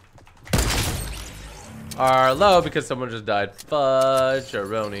are low because someone just died.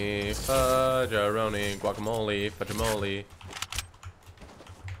 Fudgeroni, fudgeroni, guacamole, fudgemole.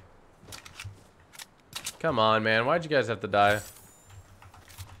 Come on, man. Why'd you guys have to die?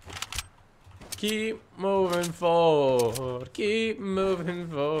 Keep moving forward. Keep moving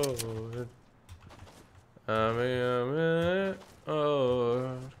forward.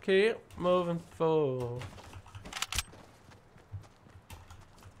 Oh, keep moving forward.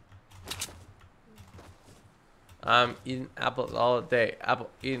 I'm eating apples all day. Apple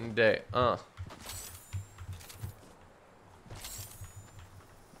eating day.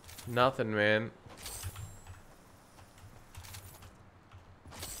 Nothing, man.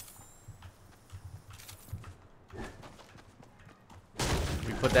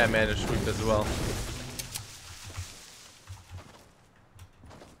 put that man to sweep as well.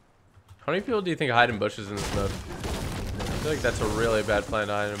 How many people do you think hide in bushes in this mode? I feel like that's a really bad plan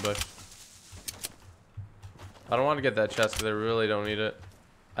to hide in a bush. I don't want to get that chest because I really don't need it.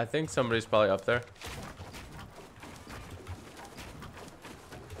 I think somebody's probably up there.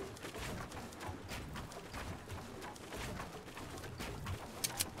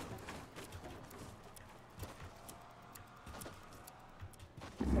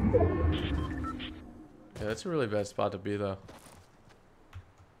 Yeah, that's a really bad spot to be though.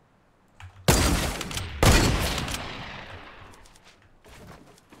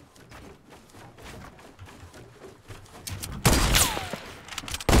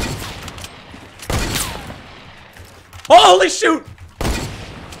 Holy shoot!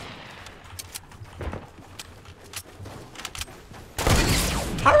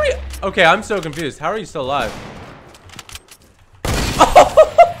 How are you? Okay, I'm so confused. How are you still alive?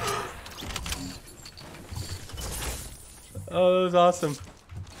 Oh, that was awesome.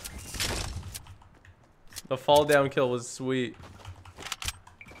 The fall down kill was sweet.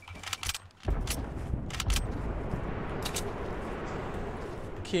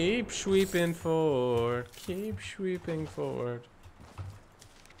 Keep sweeping forward. Keep sweeping forward.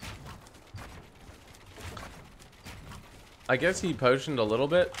 I guess he potioned a little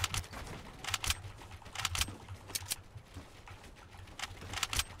bit.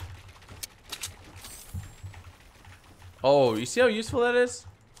 Oh, you see how useful that is?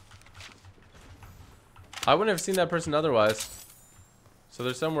 I wouldn't have seen that person otherwise. So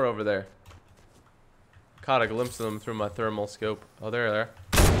they're somewhere over there. Caught a glimpse of them through my thermal scope. Oh, they're there.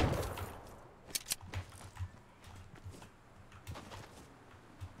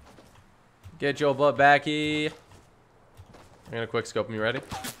 Get your butt backy. I'm gonna quick scope him. You ready?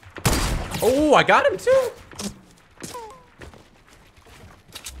 Oh, I got him too.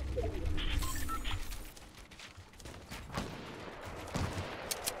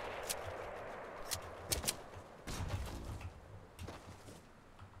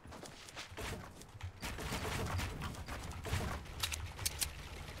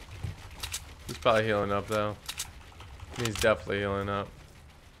 He's probably healing up though. He's definitely healing up.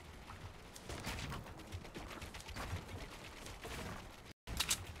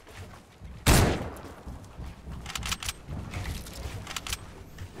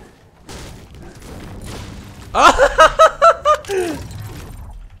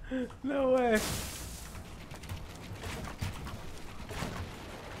 No way.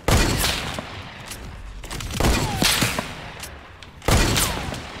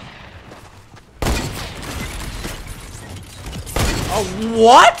 Oh,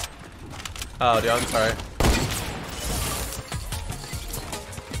 what? Oh, dude, I'm sorry.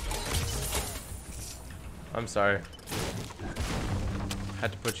 I'm sorry.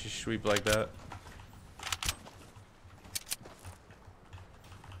 Had to put you sweep like that.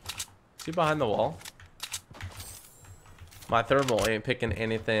 Is he behind the wall? My thermal ain't picking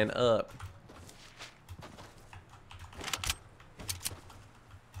anything up.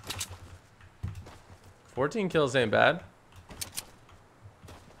 $14 kills ain't bad.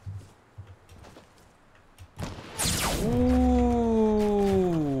 Ooh,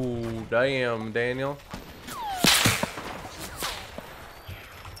 damn, Daniel.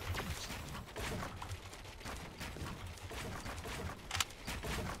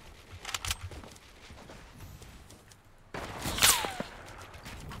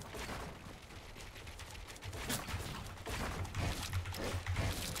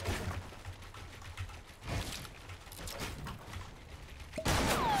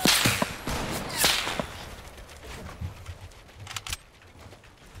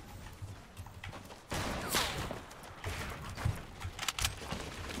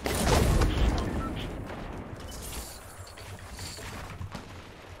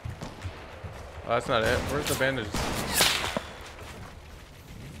 Oh, that's not it. Where's the bandages?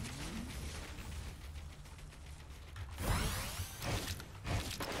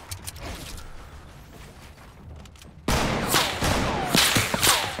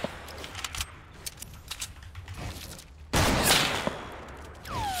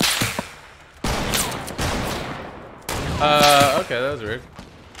 Okay, that was weird.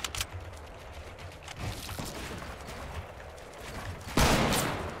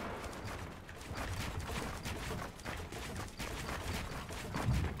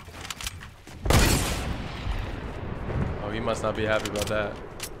 Oh, you must not be happy about that.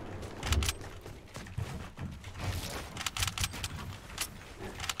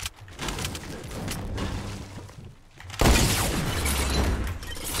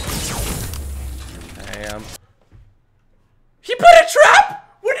 Damn. He put a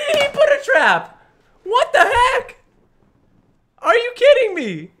trap? trap. What the heck? Are you kidding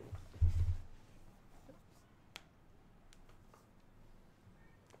me?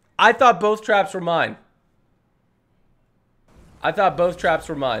 I thought both traps were mine. I thought both traps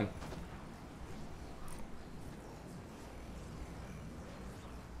were mine.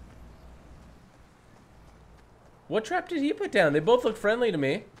 What trap did he put down? They both look friendly to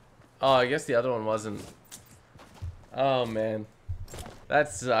me. Oh, I guess the other one wasn't. Oh, man. That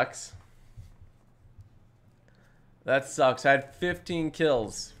sucks. That sucks. I had 15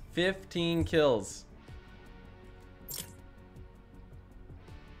 kills. 15 kills.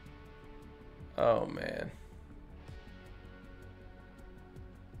 Oh, man.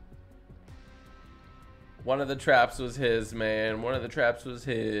 One of the traps was his, man. One of the traps was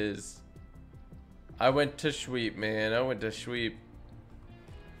his. I went to sweep, man. I went to sweep.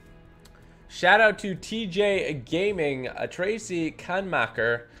 Shout out to TJ Gaming, Tracy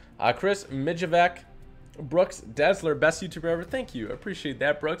Kanmacher, Chris Mijavek, Brooks Desler, best YouTuber ever. Thank you. I appreciate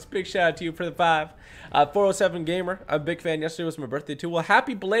that, Brooks. Big shout out to you for the 5. 407 Gamer. I'm a big fan. Yesterday was my birthday, too. Well,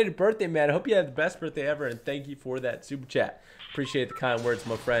 happy belated birthday, man. I hope you had the best birthday ever, and thank you for that super chat. Appreciate the kind words,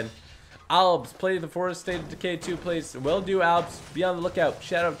 my friend. Albs, Play the Forest, State of Decay 2 plays. Will do, Albs. Be on the lookout.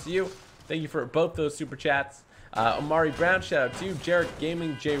 Shout out to you. Thank you for both those super chats. Omari Brown, shout out to you. Jarek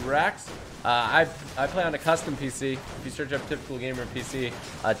Gaming, J Rax. I play on a custom PC. If you search up typical gamer PC,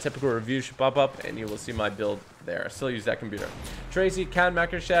 typical review should pop up, and you will see my build there. I still use that computer. Tracy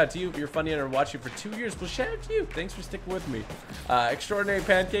Kanmacher, shout out to you. You're funny and I've watched you for 2 years. Well, shout out to you. Thanks for sticking with me. Extraordinary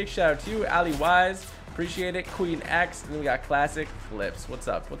Pancake, shout out to you. Ali Wise, appreciate it. Queen X, and then we got Classic Flips. What's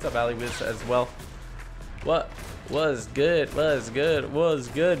up? What's up, Ali Wiz as well? What was good? Was good? Was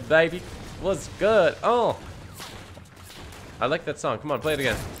good, baby? Was good? Oh. I like that song. Come on, play it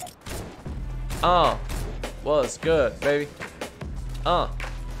again. Was good, baby.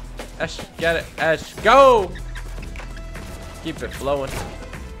 Ash, get it, Ash, go! Keep it flowing.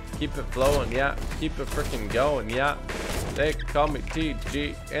 Keep it flowing, yeah. Keep it freaking going, yeah. They call me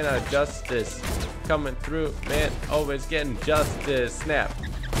TG and I justice. Coming through, man, always getting justice. Snap,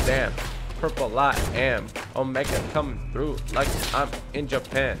 damn, purple I am. Omega coming through like I'm in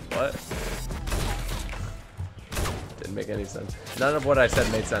Japan. What? Didn't make any sense. None of what I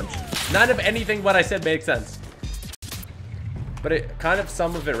said made sense. None of anything what I said made sense. But it kind of,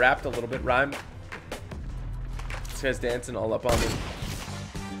 some of it rapped a little bit, rhymed. This guy's dancing all up on me.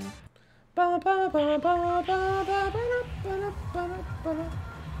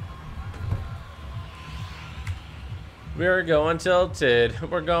 We're going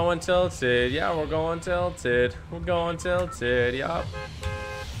tilted. We're going tilted. Yeah, we're going tilted. We're going tilted. Yup.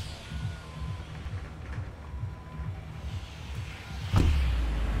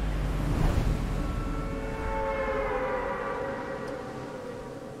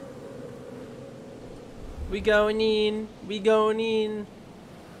 We going in, we going in.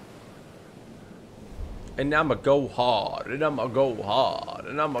 And I'ma go hard, and I'ma go hard,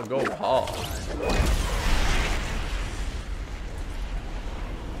 and I'ma go hard.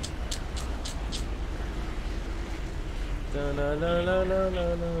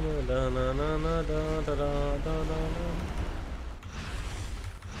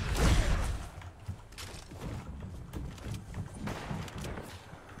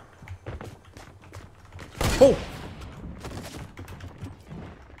 Oh!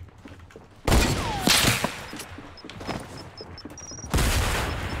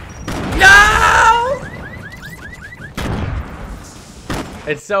 No!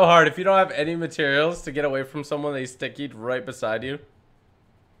 It's so hard if you don't have any materials to get away from someone they stickied right beside you.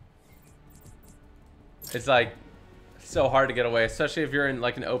 It's like so hard to get away, especially if you're in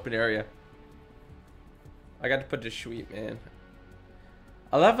like an open area. I got to put this sweet, man.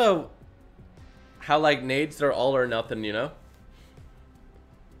 I love how like nades, they're all or nothing, you know?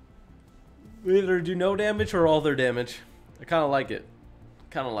 We either do no damage or all their damage. I kind of like it.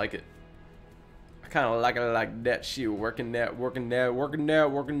 Kind of like it. I kind of like it like that shit. Working that, working that, working that,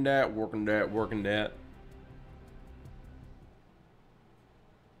 working that, working that, working that.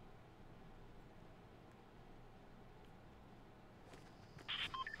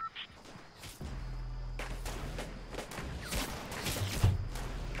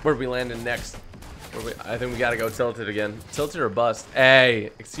 Where are we landing next? I think we gotta go tilted again. Tilted or bust.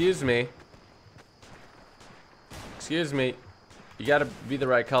 Hey, excuse me. Excuse me. You gotta be the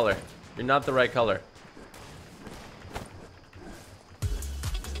right color. You're not the right color.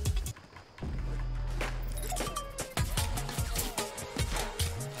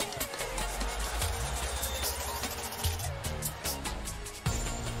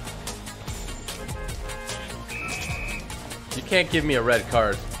 You can't give me a red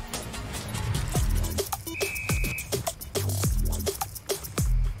card.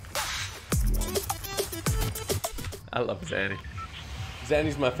 Zanny.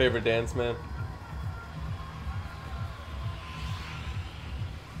 Zanny's my favorite dance, man.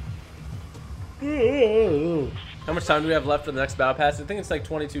 How much time do we have left for the next battle pass? I think it's like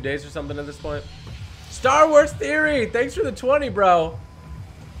 22 days or something at this point. Star Wars Theory, thanks for the 20, bro.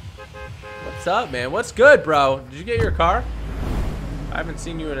 What's up, man? What's good, bro? Did you get your car? I haven't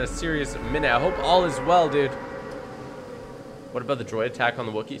seen you in a serious minute. I hope all is well, dude. What about the droid attack on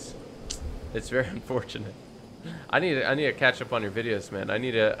the Wookiees? It's very unfortunate. I need to catch up on your videos, man. I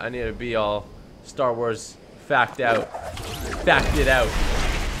need to be all Star Wars facted out.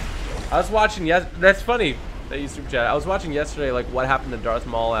 I was watching that's funny that you super chat. I was watching yesterday like what happened to Darth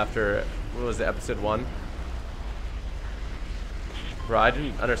Maul after what was it, episode 1? Bro, I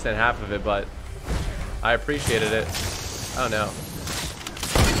didn't understand half of it, but I appreciated it. I don't know.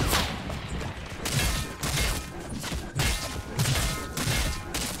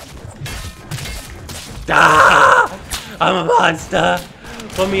 Ah! I'm a monster.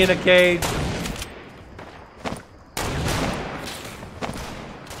 Put me in a cage.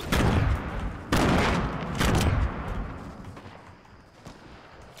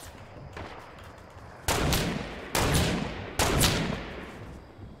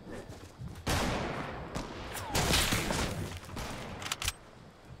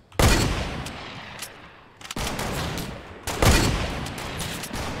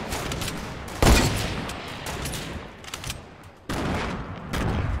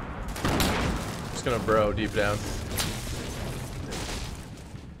 Gonna bro deep down.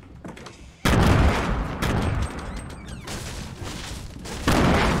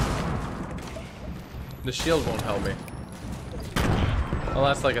 The shield won't help me. Oh,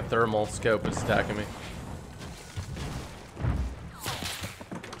 that's like a thermal scope is attacking me.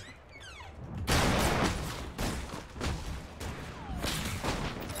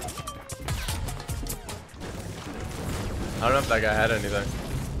 I don't know if that guy had anything.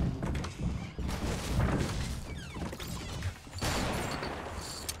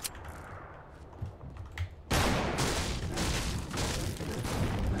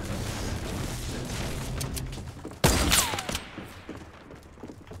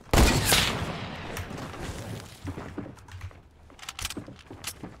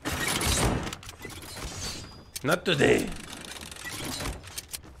 Not today.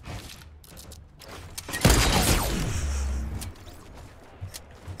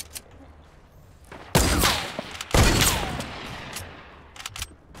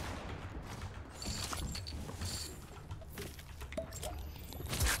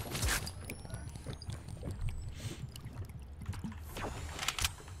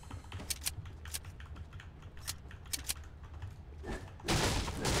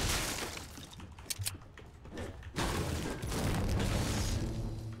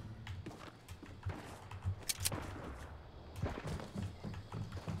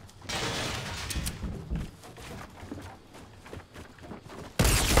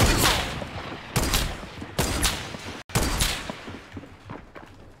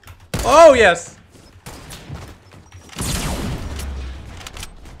 Oh, yes.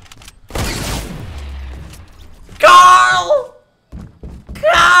 Carl!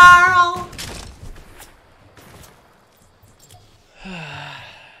 Carl!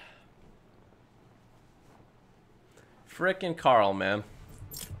 Frickin' Carl, man.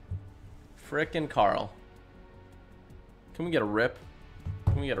 Frickin' Carl. Can we get a rip?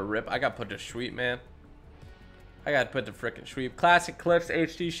 Can we get a rip? I got put to sweep, man. I gotta put the frickin' sweep. Classic Clips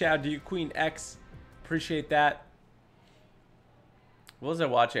HD, shout out to you, Queen X. Appreciate that. What was I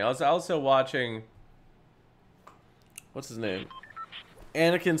watching? I was also watching, what's his name?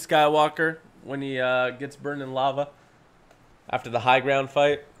 Anakin Skywalker when he gets burned in lava after the high ground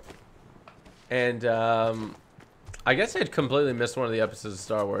fight. And I guess I'd completely missed one of the episodes of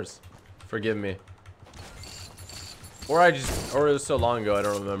Star Wars. Forgive me. Or it was so long ago I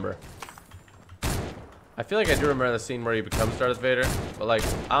don't remember. I feel like I do remember the scene where he becomes Darth Vader, but like,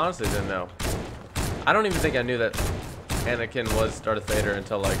 I honestly didn't know. I don't even think I knew that Anakin was Darth Vader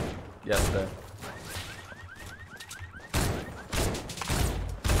until like yesterday.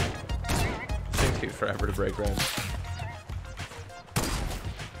 It takes forever to break ground.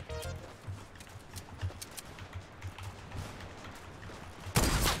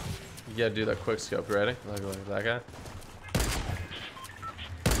 You gotta do that quick scope, ready? Like that guy.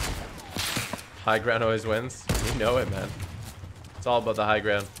 High ground always wins. You know it, man. It's all about the high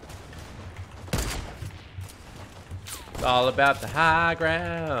ground. It's all about the high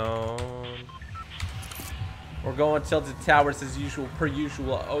ground. We're going tilted towers as usual, per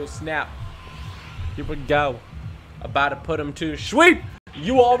usual. Oh, snap. Here we go. About to put him to sweep.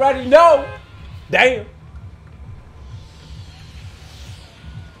 You already know. Damn.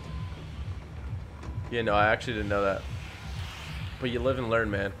 Yeah, no, I actually didn't know that. But you live and learn,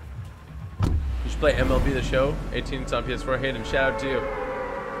 man. You should play MLB The Show. 18, it's on PS4. Hayden, shout out to you.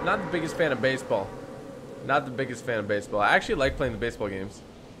 Not the biggest fan of baseball. Not the biggest fan of baseball. I actually like playing the baseball games.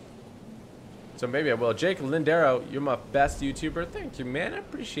 So maybe I will. Jake Lindero, you're my best YouTuber. Thank you, man. I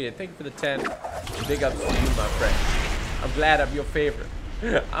appreciate it. Thank you for the 10. Big ups to you, my friend. I'm glad I'm your favorite.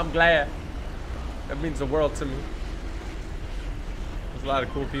 I'm glad. That means the world to me. There's a lot of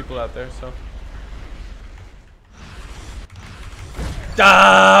cool people out there, so.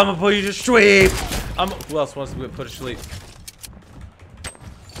 I'm gonna put you to sleep. Who else wants to be put to sleep?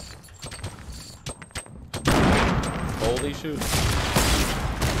 Holy shoot.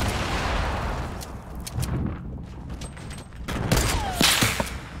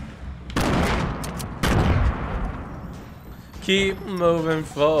 Keep moving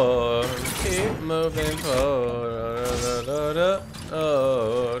forward. Keep moving forward.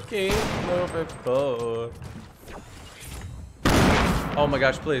 Oh, keep moving forward. Oh my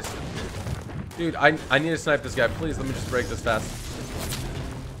gosh, please. Dude, I need to snipe this guy. Please, let me just break this fast.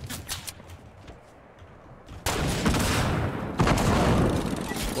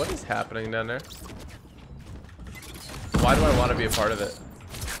 What is happening down there? Why do I want to be a part of it?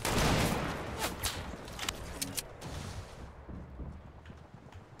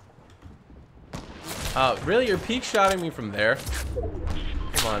 Really? You're peek shotting me from there?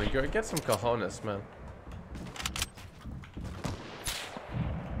 Come on, get some cojones, man.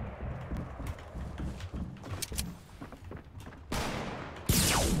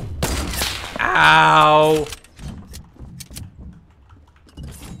 Ow!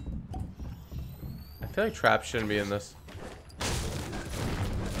 I feel like traps shouldn't be in this.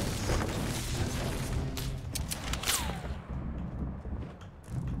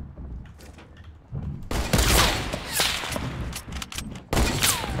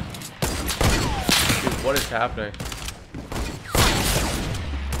 Dude, what is happening?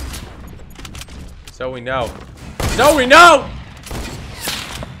 So we know. So we know!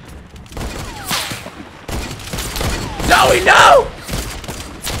 So we know!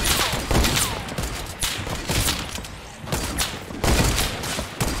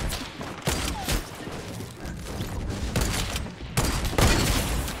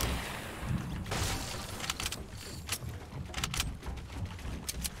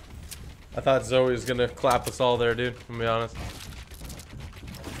 I thought Zoe was gonna clap us all there, dude. I'm gonna be honest.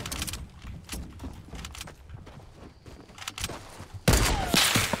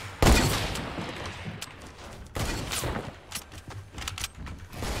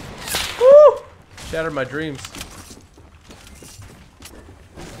 Woo! Shattered my dreams.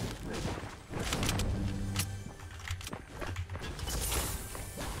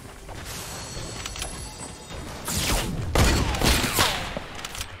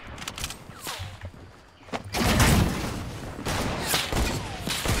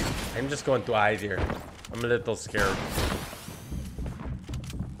 I'm just going to hide here. I'm a little scared.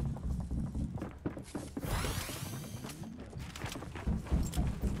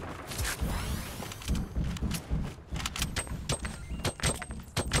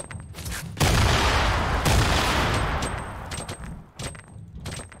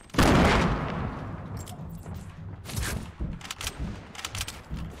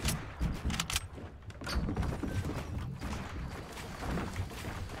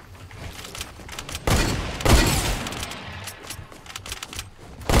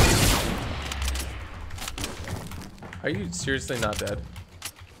 Are you seriously not dead?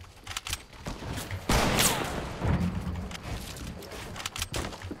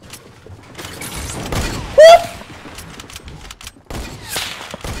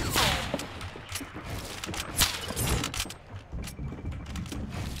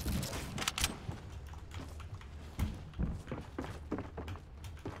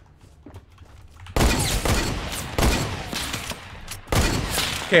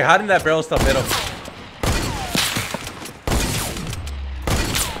 Okay, how did that barrel stuff hit him?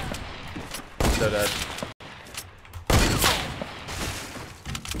 So dead.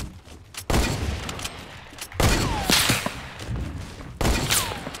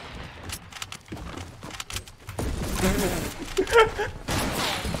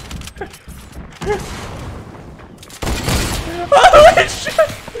 Holy shit!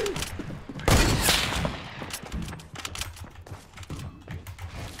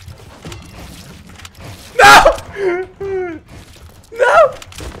 No! No!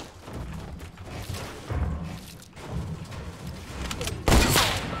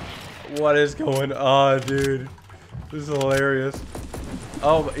 What is going on, dude? This is hilarious.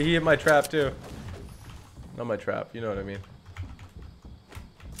 Oh, he hit my trap too. Not my trap, you know what I mean.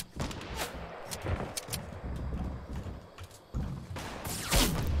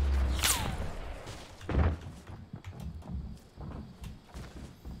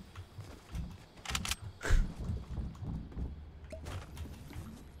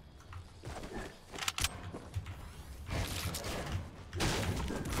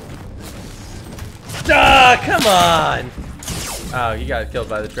 Oh, come on. Oh, he got killed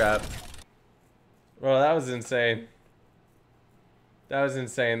by the trap. Bro, that was insane. That was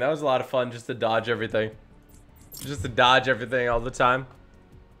insane. That was a lot of fun just to dodge everything. Just to dodge everything all the time.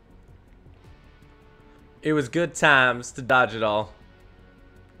 It was good times to dodge it all.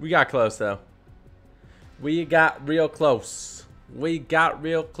 We got close, though. We got real close. We got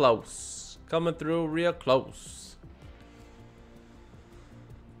real close. Coming through real close.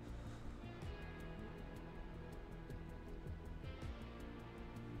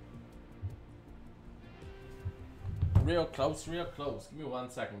 Real close, real close. Give me 1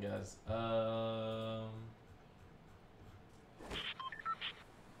 second, guys.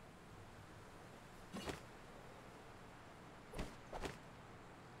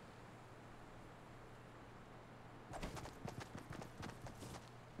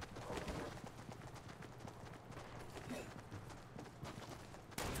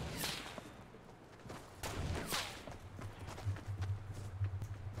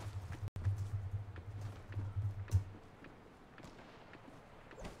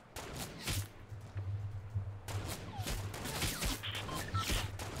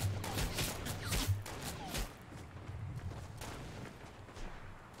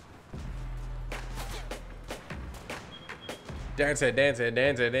 Dance it, dance it,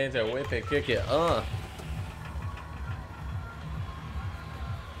 dance it, dance it, whip it, kick it,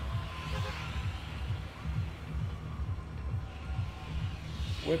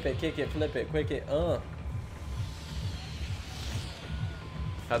 Whip it, kick it, flip it, quick it,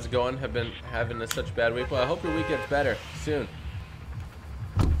 How's it going? Have been having such a bad week? Well, I hope your week gets better soon.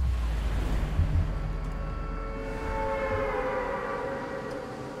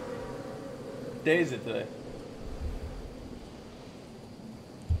 Day is it today?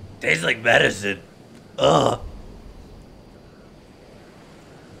 Tastes like medicine. Ugh.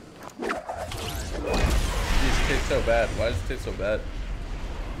 These taste so bad. Why does it taste so bad?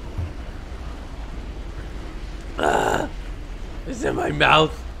 It's in my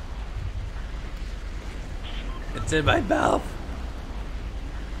mouth. It's in my mouth.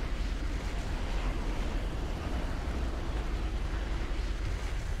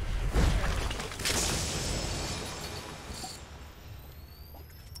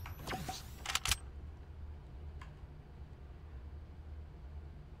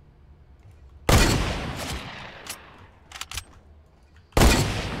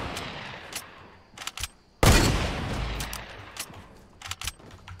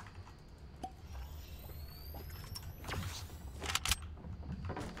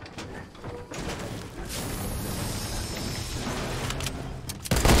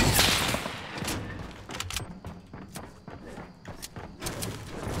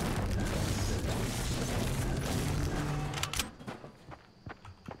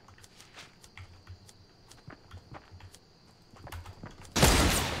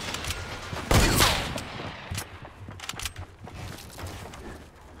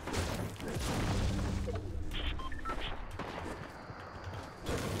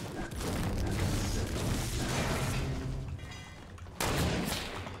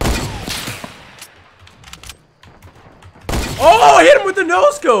 Oh, I hit him with the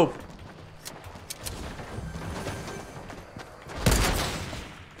no scope.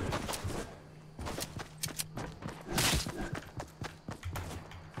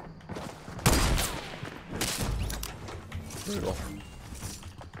 Brutal.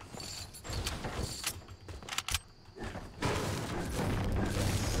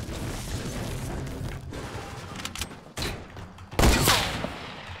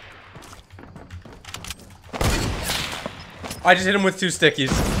 I just hit him with 2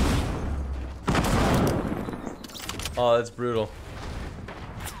 stickies. Oh, that's brutal.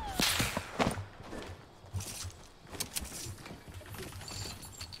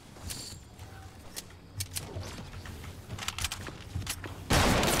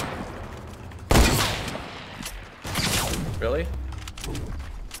 Really?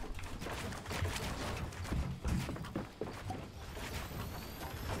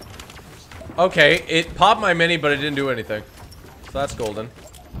 Okay, it popped my mini, but it didn't do anything. So that's golden.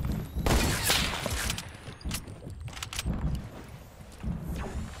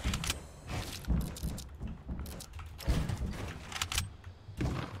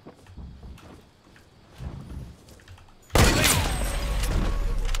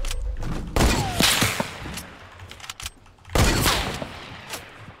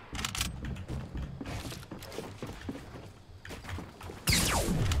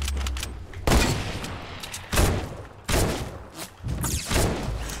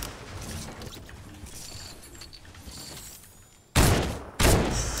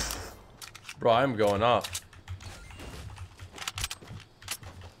 Bro, I'm going off.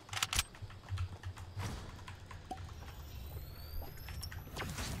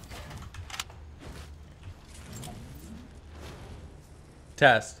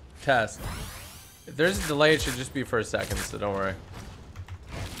 Test. Test. If there's a delay, it should just be for a second, so don't worry.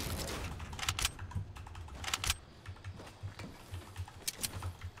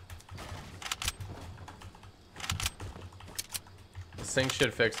 The sync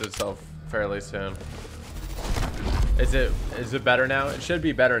should fix itself fairly soon. Is it better now? It should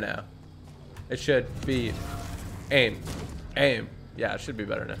be better now. It should be aim. Aim. Yeah, it should be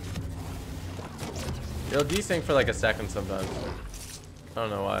better now. It'll desync for like a second sometimes. I don't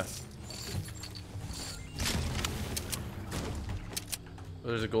know why.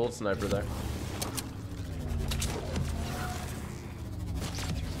 There's a gold sniper there.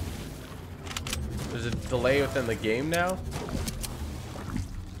 There's a delay within the game now?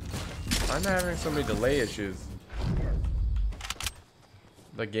 I'm having so many delay issues.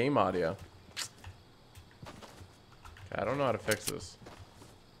 The game audio. I don't know how to fix this.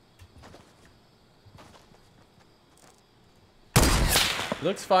 It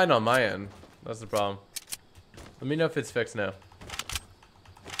looks fine on my end. That's the problem. Let me know if it's fixed now.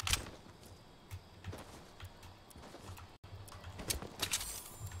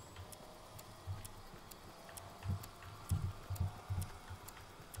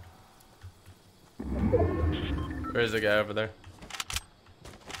 Where's the guy over there?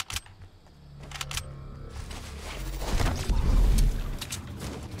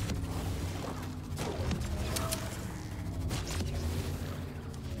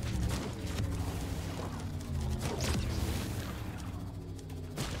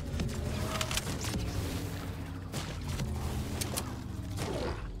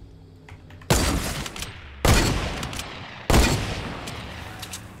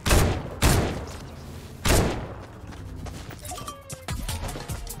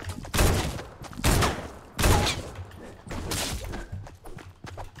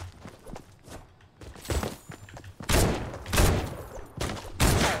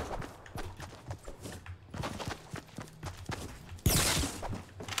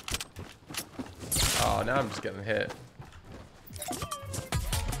 Oh, now I'm just getting hit.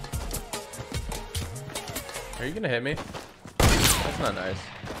 Are you gonna hit me? That's not nice.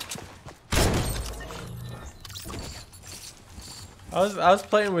 I was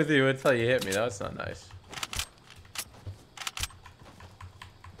playing with you until you hit me. That's not nice.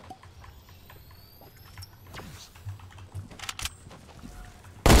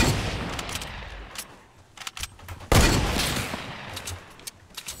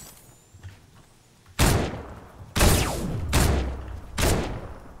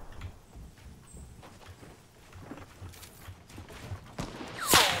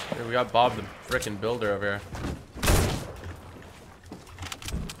 We got Bob the frickin' builder over here.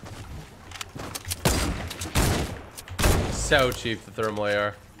 So cheap, the thermal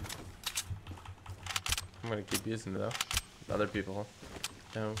AR. I'm gonna keep using it though. Other people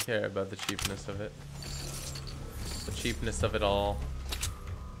don't care about the cheapness of it. The cheapness of it all.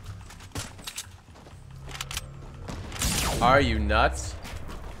 Are you nuts?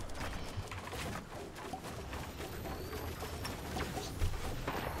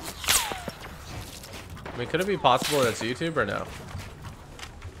 I mean, could it be possible that it's YouTube or no?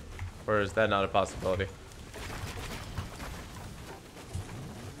 Or is that not a possibility?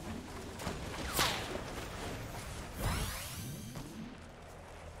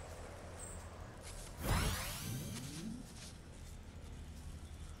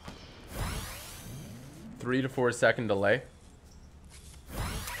 Three to 4 second delay.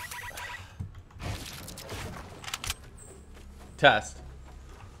 Test.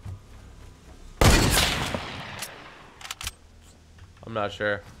 I'm not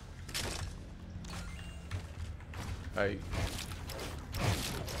sure.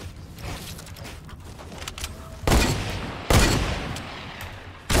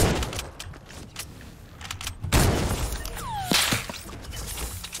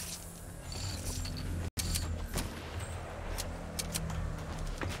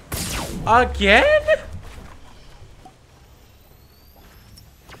 Again?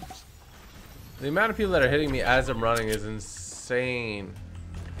 The amount of people that are hitting me as I'm running is insane.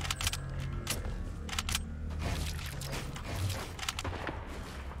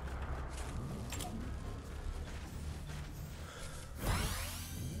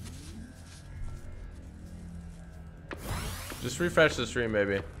 Just refresh the stream,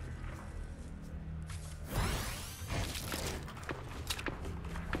 maybe.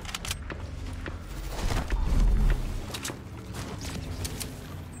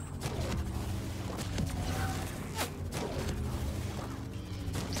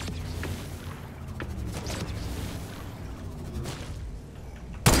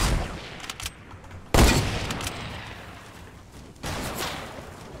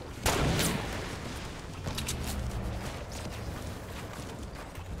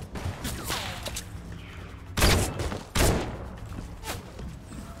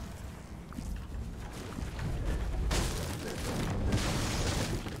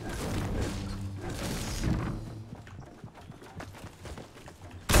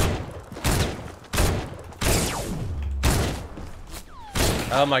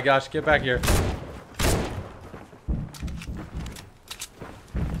 Oh my gosh, get back here.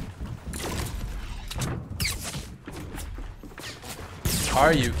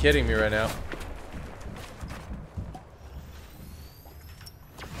 Are you kidding me right now?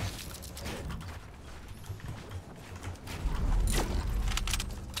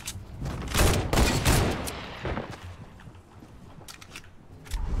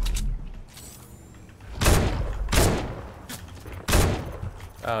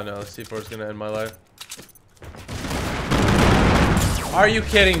 Oh no, C4 is gonna end my life. Are you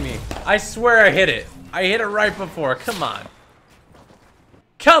kidding me? I swear I hit it. I hit it right before. Come on.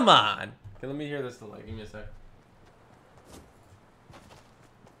 Come on. Okay, let me hear this delay. Give me a sec.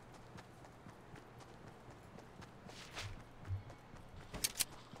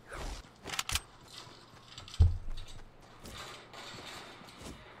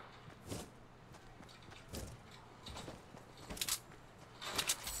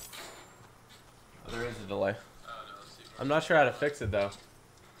 Oh, there is a delay. I'm not sure how to fix it though.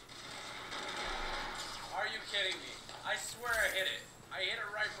 Are you kidding me? I swear I hit it. I hit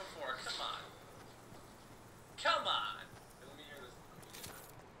it right before. Come on. Come on. Let me hear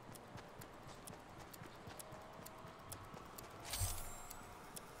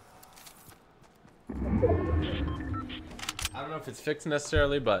this. I don't know if it's fixed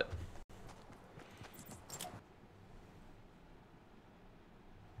necessarily, but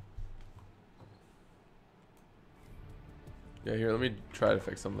yeah, here, let me try to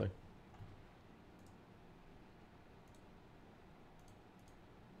fix something.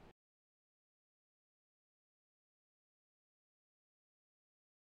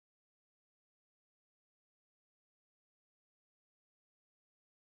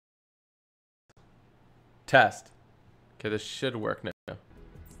 Test. Okay, this should work now. I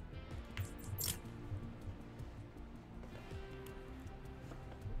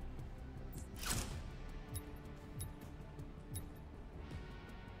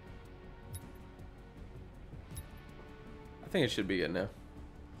think it should be good now.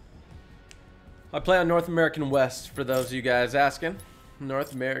 I play on North American West, for those of you guys asking.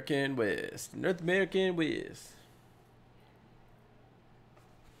 North American West. North American West.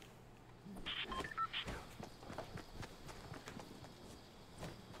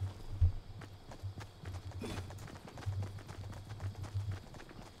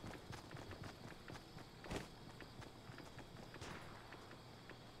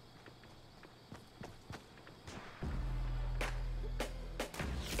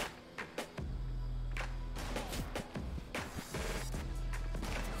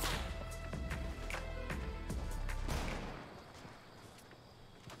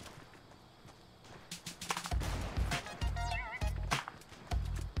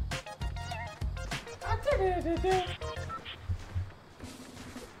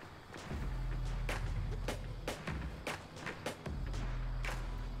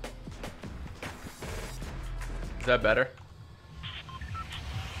 Is that better?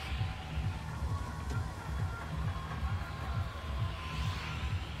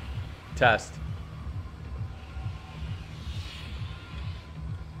 Test.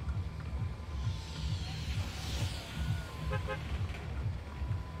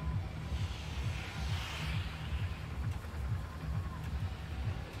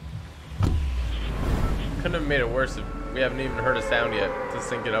 Couldn't have made it worse if we haven't even heard a sound yet to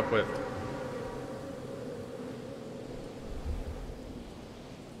sync it up with.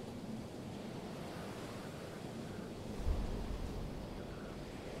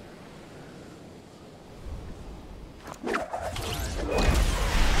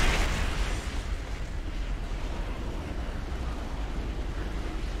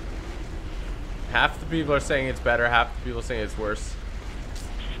 Half the people are saying it's better, half the people are saying it's worse.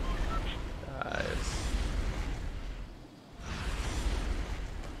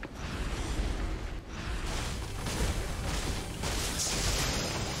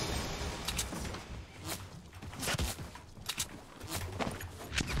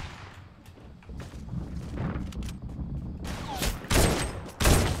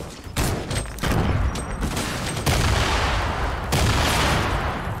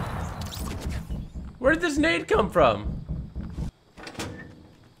 Where did this nade come from?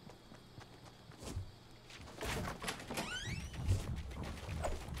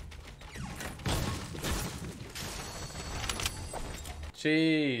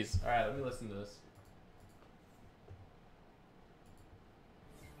 Jeez. Alright, let me listen to this.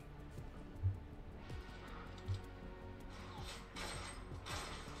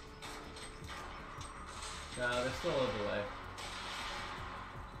 No, there's still a delay.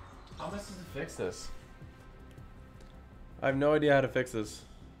 How am I supposed to fix this? I have no idea how to fix this.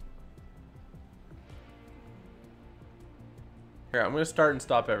 Here, I'm gonna start and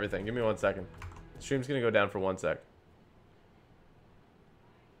stop everything. Give me 1 second. The stream's gonna go down for 1 sec.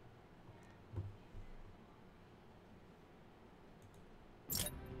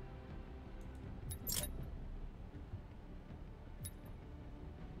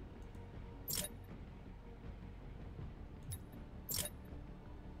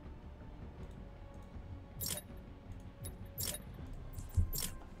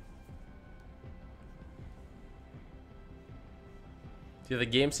 Yeah, the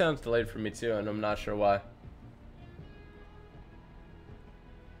game sounds delayed for me too, and I'm not sure why.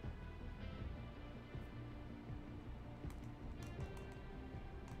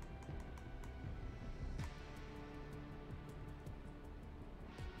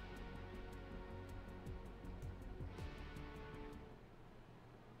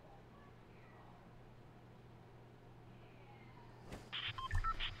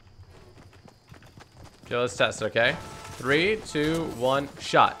 Okay, let's test, okay? 3, 2, 1,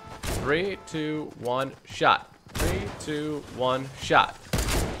 shot. 3, 2, 1, shot. 3, 2, 1, shot.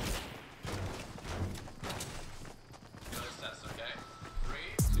 Let's test, okay?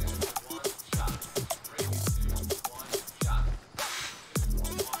 3, 2, 1, shot. 3, 2, 1, shot. 1 shot.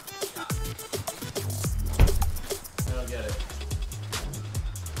 I don't get it.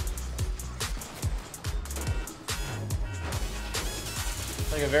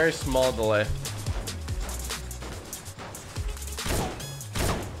 It's like a very small delay.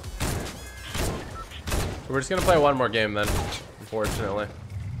 We're just gonna play one more game then, unfortunately.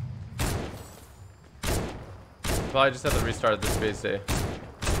 Probably just have to restart this PC.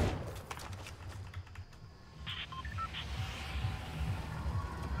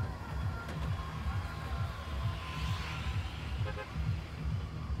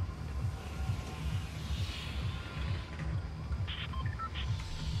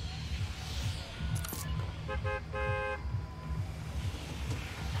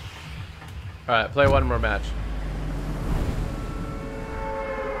 Alright, play one more match.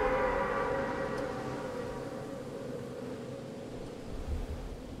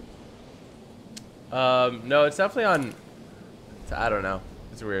 No, it's definitely on... I don't know.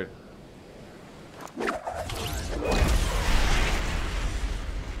 It's weird.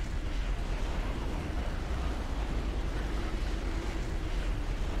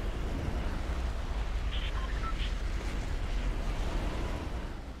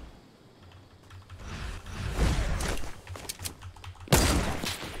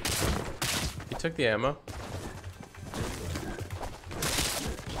 Took the ammo.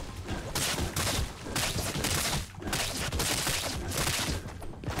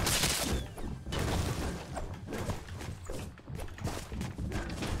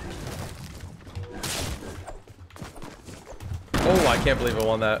 Oh, I can't believe I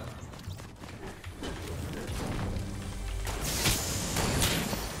won that.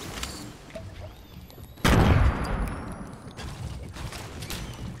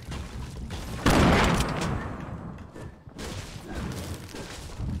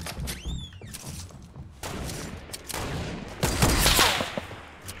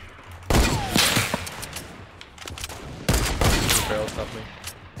 Stop me.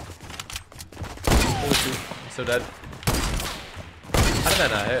 Holy shoot, I'm so dead. How did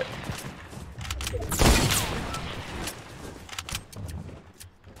that not hit?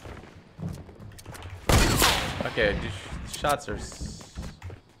 Okay, these shots are...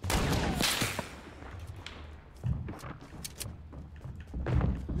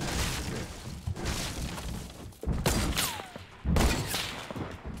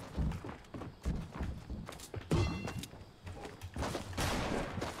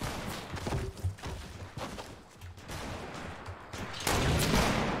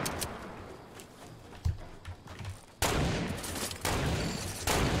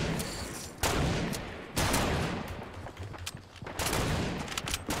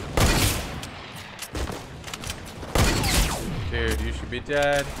 Dude, you should be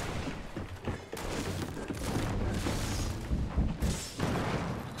dead.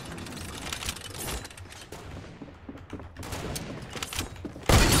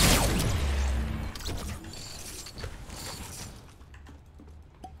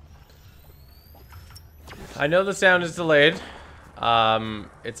 I know the sound is delayed.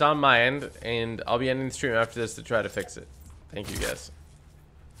 It's on my end, and I'll be ending the stream after this to try to fix it. Thank you, guys.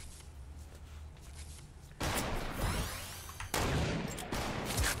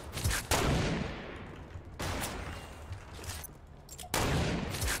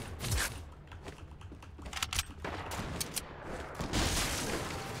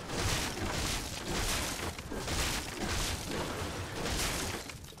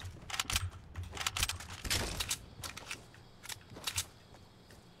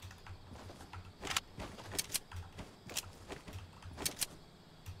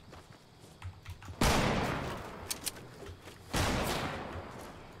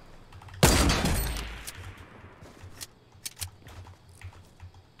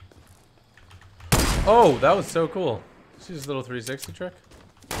 Oh, that was so cool. See this little 360 trick?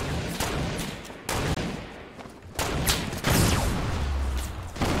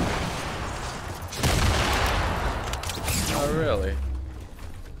 Oh, really?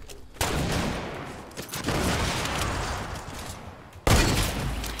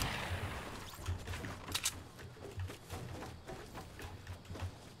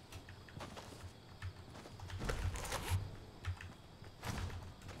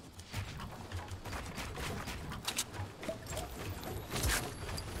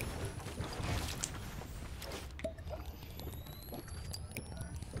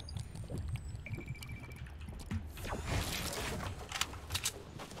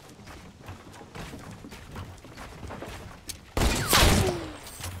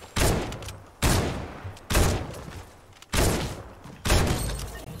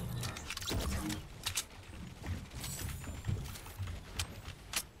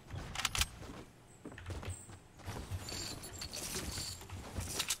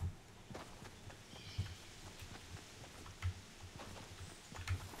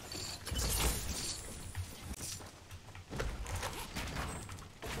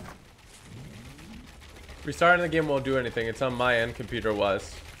 Restarting the game won't do anything. It's on my end,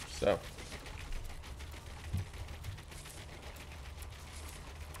 computer-wise. So.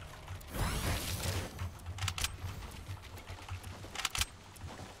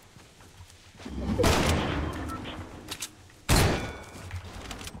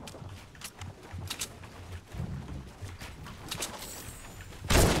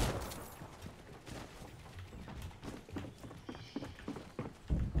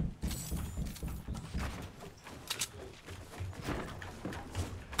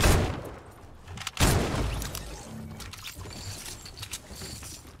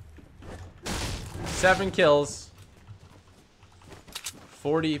 Seven kills.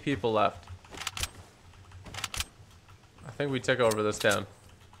 40 people left. I think we took over this town.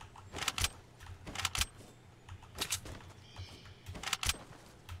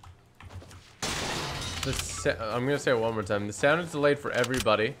 I'm gonna say it one more time. The sound is delayed for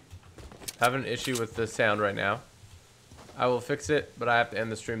everybody. Having an issue with the sound right now. I will fix it, but I have to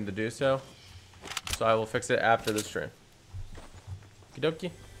end the stream to do so. So I will fix it after the stream. Okie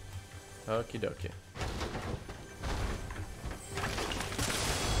dokie. Okie dokie.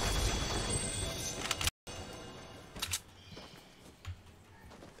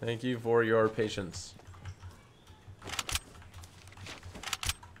 Thank you for your patience.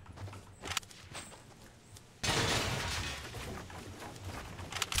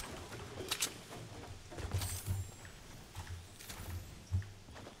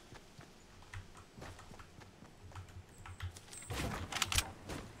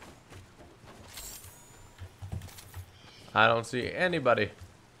 I don't see anybody.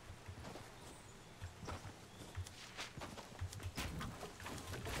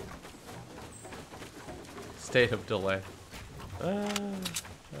 State of delay. Oh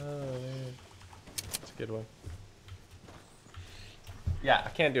man. That's a good one. Yeah, I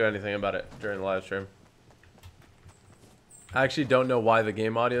can't do anything about it during the live stream. I actually don't know why the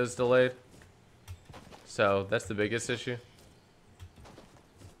game audio is delayed. So that's the biggest issue.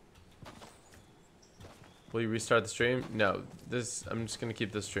 Will you restart the stream? No, I'm just gonna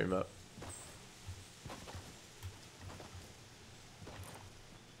keep this stream up.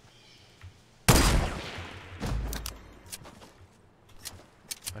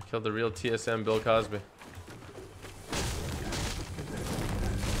 I killed the real TSM Bill Cosby.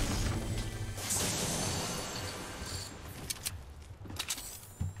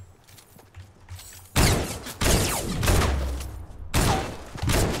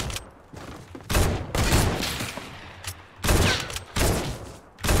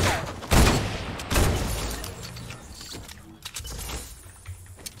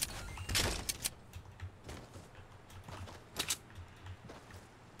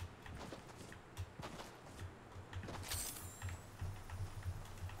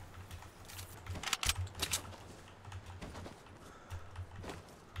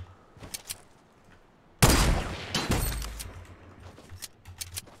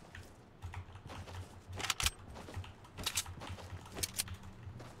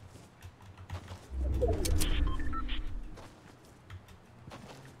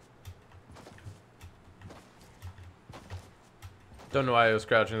 Don't know why I was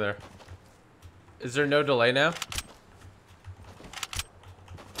crouching there. Is there no delay now?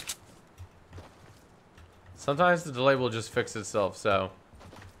 Sometimes the delay will just fix itself, so.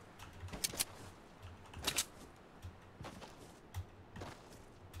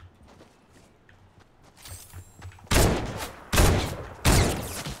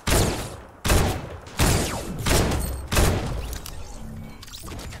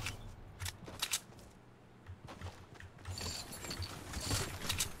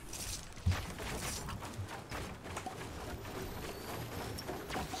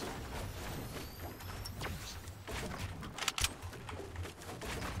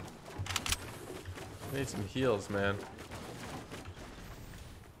 I need some heals, man.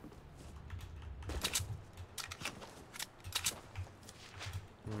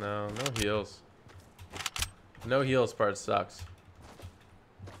 No heals. No heals part sucks.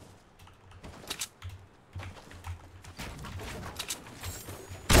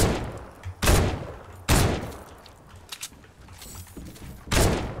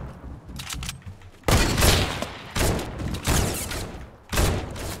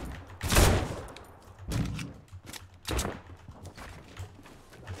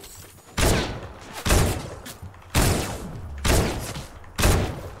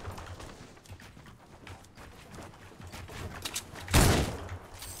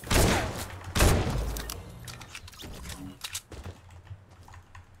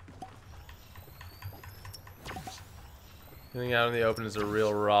 Getting out in the open is a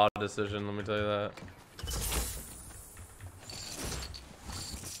real raw decision, let me tell you that.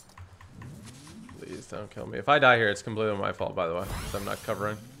 Please don't kill me. If I die here, it's completely my fault, by the way, because I'm not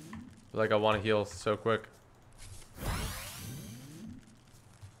covering. Like, I want to heal so quick.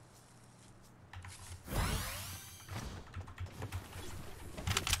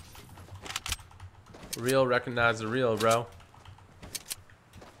 Real, recognize the real, bro.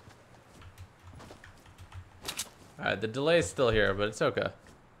 Alright, the delay is still here, but it's okay.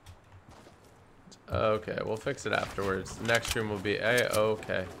 Okay, we'll fix it afterwards. The next stream will be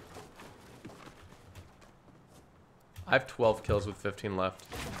A-okay. I have 12 kills with 15 left.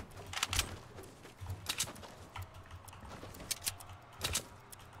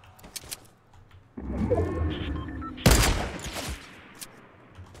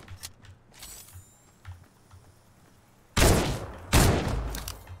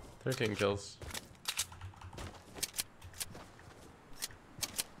 Thirteen kills.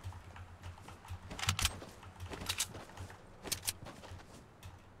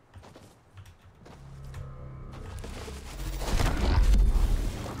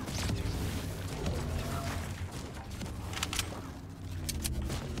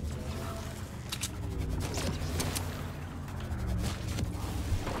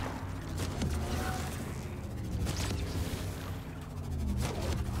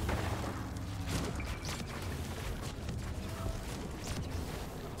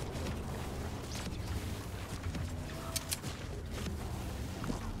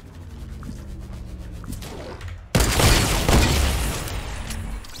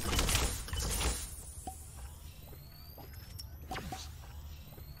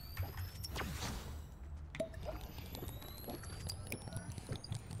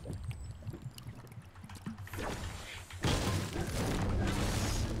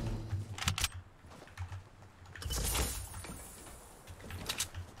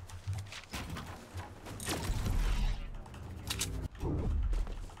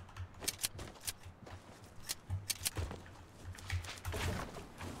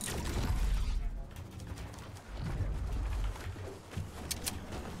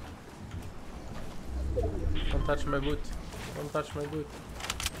 Don't touch my boot. Don't touch my boot.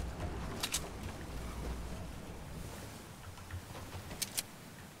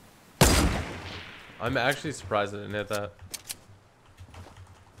 I'm actually surprised I didn't hit that.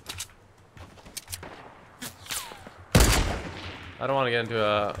 I don't want to get into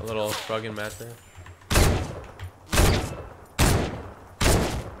a little shrugging match here.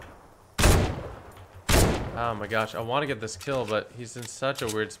 Oh my gosh, I want to get this kill, but he's in such a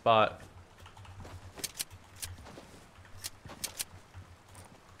weird spot.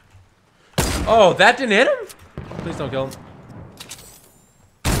 Oh, that didn't hit him? Please don't kill him.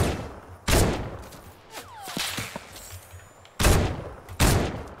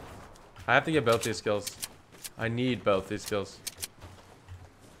 I have to get both these skills. I need both these skills.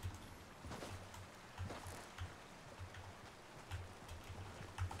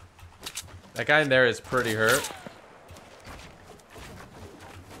 That guy in there is pretty hurt.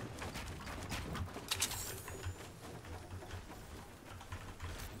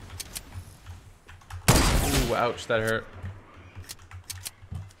 Ooh, ouch, that hurt.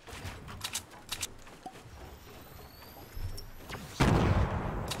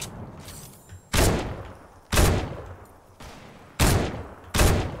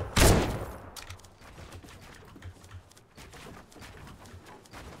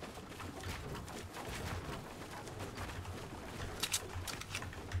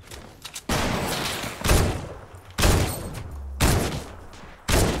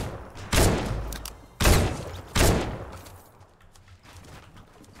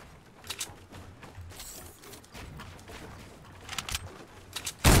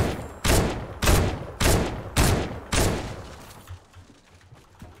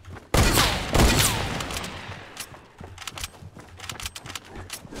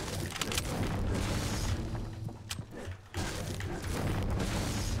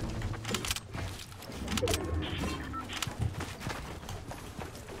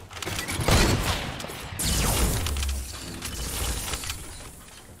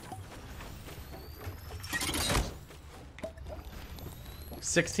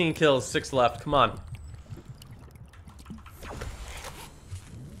 16 kills, 6 left. Come on.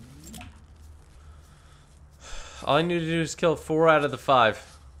 All I need to do is kill 4 out of the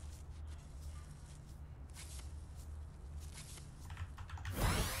 5.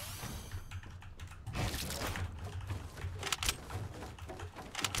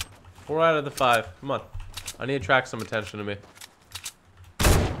 Four out of the 5. Come on. I need to attract some attention to me.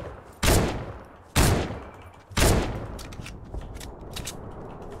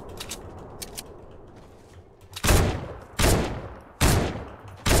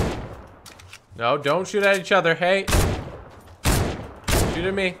 No, don't shoot at each other. Hey. Shoot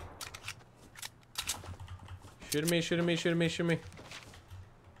at me. Shoot at me, shoot at me, shoot at me, shoot at me.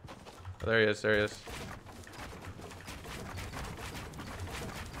 Oh, there he is, there he is.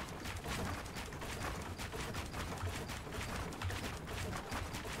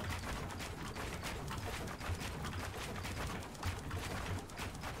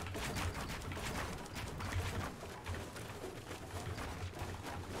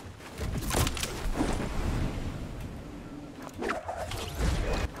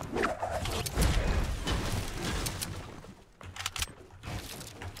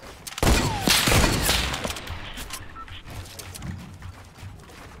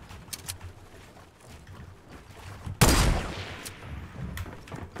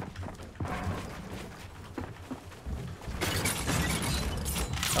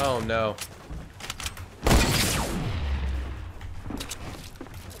 Oh no.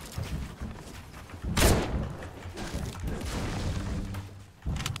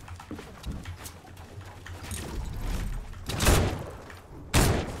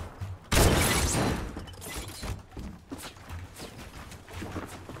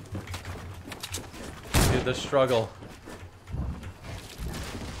 Dude, the struggle.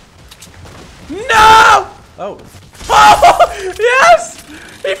 No! Oh. Oh! Yes!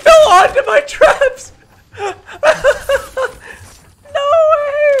 He fell onto my traps! No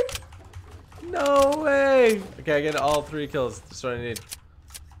way! No way! Okay, I get all 3 kills. That's what I need.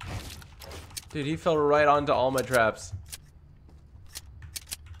 Dude, he fell right onto all my traps.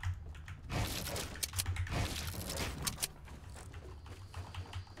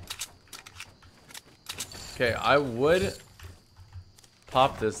 Okay, I would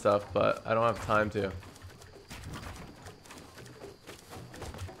pop this stuff, but I don't have time to.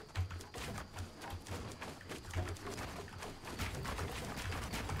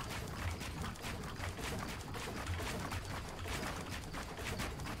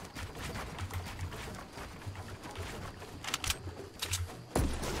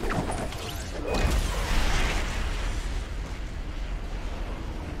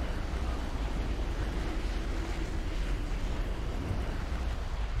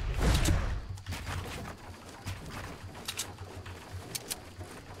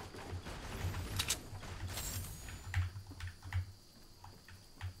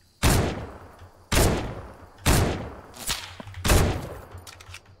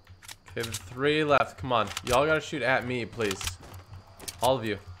 Okay, the 3 left. Come on. Y'all gotta shoot at me, please. All of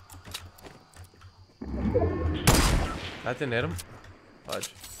you. That didn't hit him?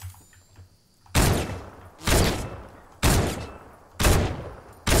 Fudge.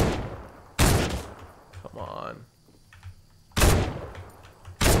 Come on.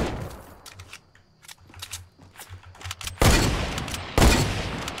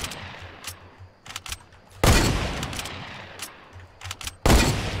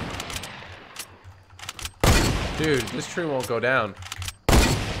 Dude, this tree won't go down.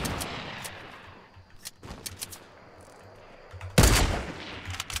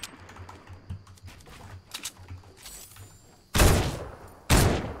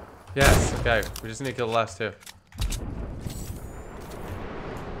 Yes, okay. We just need to kill the last 2.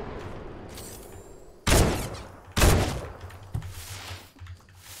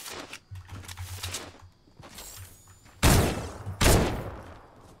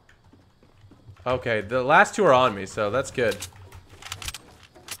 Okay, the last 2 are on me, so that's good.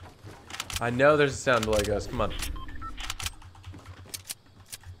 I know there's a sound delay, guys. Come on.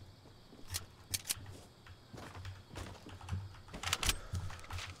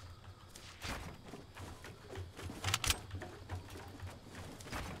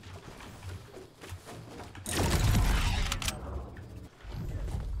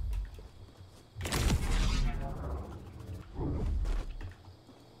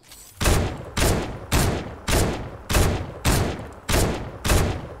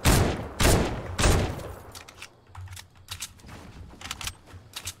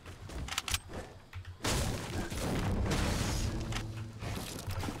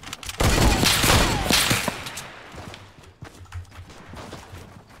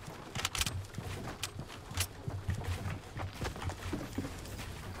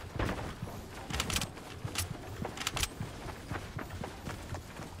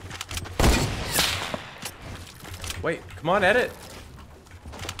 Wait, come on, edit.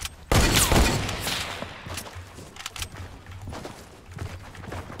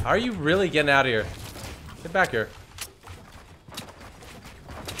 How are you really getting out of here? Get back here.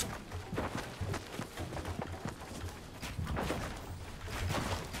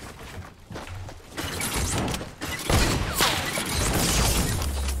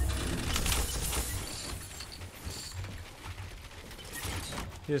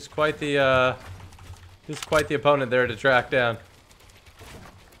 He's quite the opponent there to track down.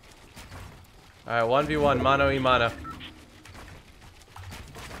 All right, 1v1, mano y mano.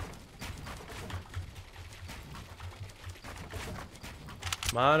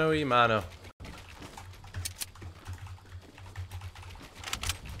 Mano y mano.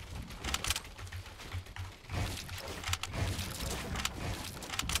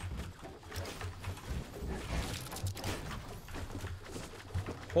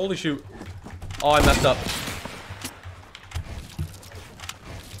 Holy shoot. Oh, I messed up.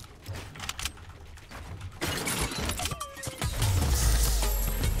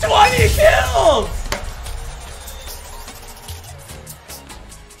 Kills!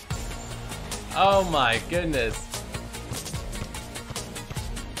 Oh my goodness.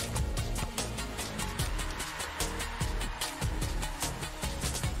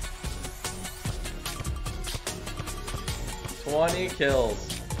 Kills.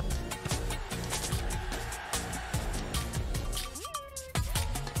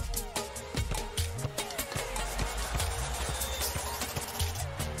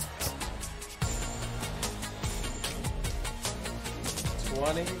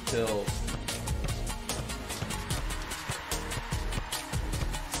 Kills.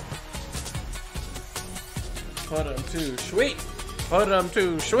 Put him to sweet. Put him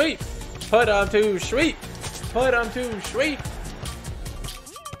to sweet. Put him to sweet. Put him to sweet.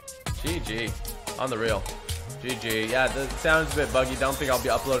 GG. On the real. GG. Yeah, that sounds a bit buggy. Don't think I'll be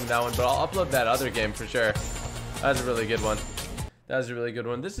uploading that one, but I'll upload that other game for sure. That's a really good one. That was a really good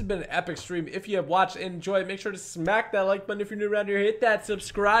one. This has been an epic stream. If you have watched and enjoyed, make sure to smack that like button. If you're new around here, hit that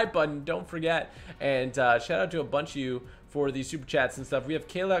subscribe button. Don't forget. And shout out to a bunch of you for the super chats and stuff. We have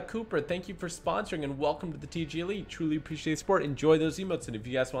Kayla Cooper. Thank you for sponsoring and welcome to the TG Elite. Truly appreciate the support. Enjoy those emotes. And if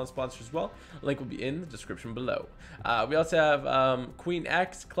you guys want to sponsor as well, a link will be in the description below. We also have Queen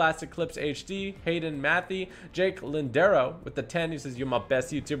X, Classic Clips HD, Hayden Matthew, Jake Lindero with the 10. He says, "You're my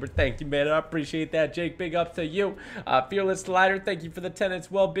best YouTuber." Thank you, man. I appreciate that, Jake. Big ups to you. Fearless Slider, thank you for the 10 as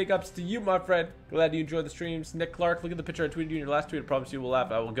well. Big ups to you, my friend. Glad you enjoyed the streams. Nick Clark, look at the picture I tweeted you in your last tweet. I promise you will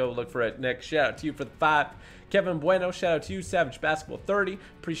laugh. I will go look for it. Nick, shout out to you for the 5. Kevin Bueno, shout out to you. Savage Basketball 30,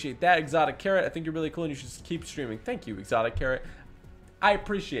 appreciate that. Exotic Carrot, I think you're really cool and you should keep streaming. Thank you, Exotic Carrot. I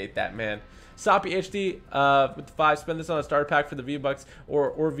appreciate that, man. Soppy HD with the 5. Spend this on a starter pack for the V-Bucks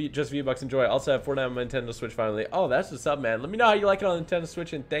or just V-Bucks. Enjoy. I also have Fortnite on my Nintendo Switch finally. Oh, that's what's up, man. Let me know how you like it on the Nintendo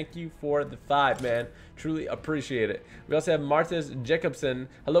Switch, and thank you for the 5, man. Truly appreciate it. We also have Martis Jacobson.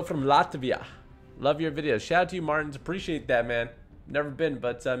 Hello from Latvia. Love your videos. Shout out to you, Martins. Appreciate that, man. Never been,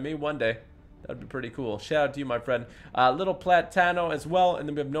 but maybe one day. That'd be pretty cool. Shout out to you, my friend. Little Platano as well. And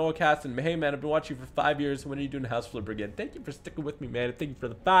then we have Noah Cast. And hey, man, I've been watching you for 5 years. When are you doing House Flipper again? Thank you for sticking with me, man. Thank you for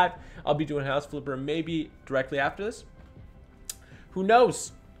the 5. I'll be doing House Flipper maybe directly after this. Who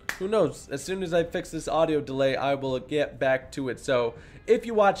knows? Who knows? As soon as I fix this audio delay, I will get back to it. So if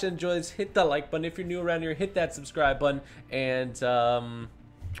you watch and enjoy this, hit that like button. If you're new around here, hit that subscribe button. And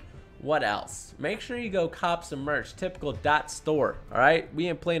what else? Make sure you go cop some merch. Typical .store. All right, we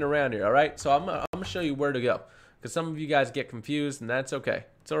ain't playing around here. All right, so I'm gonna show you where to go, because some of you guys get confused, and that's okay.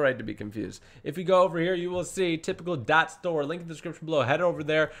 It's all right to be confused. If you go over here, you will see Typical .store. Link in the description below. Head over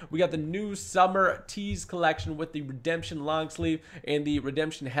there. We got the new summer tees collection with the Redemption long sleeve and the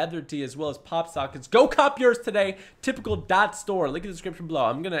Redemption heather tee, as well as pop sockets. Go cop yours today. Typical .store. Link in the description below.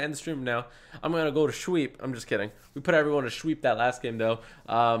 I'm gonna end the stream now. I'm gonna go to sweep. I'm just kidding. We put everyone to sweep that last game though.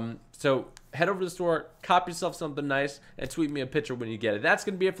 So head over to the store, cop yourself something nice, and tweet me a picture when you get it. That's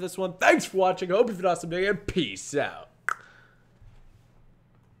gonna be it for this one. Thanks for watching. I hope you've had an awesome day, and peace out.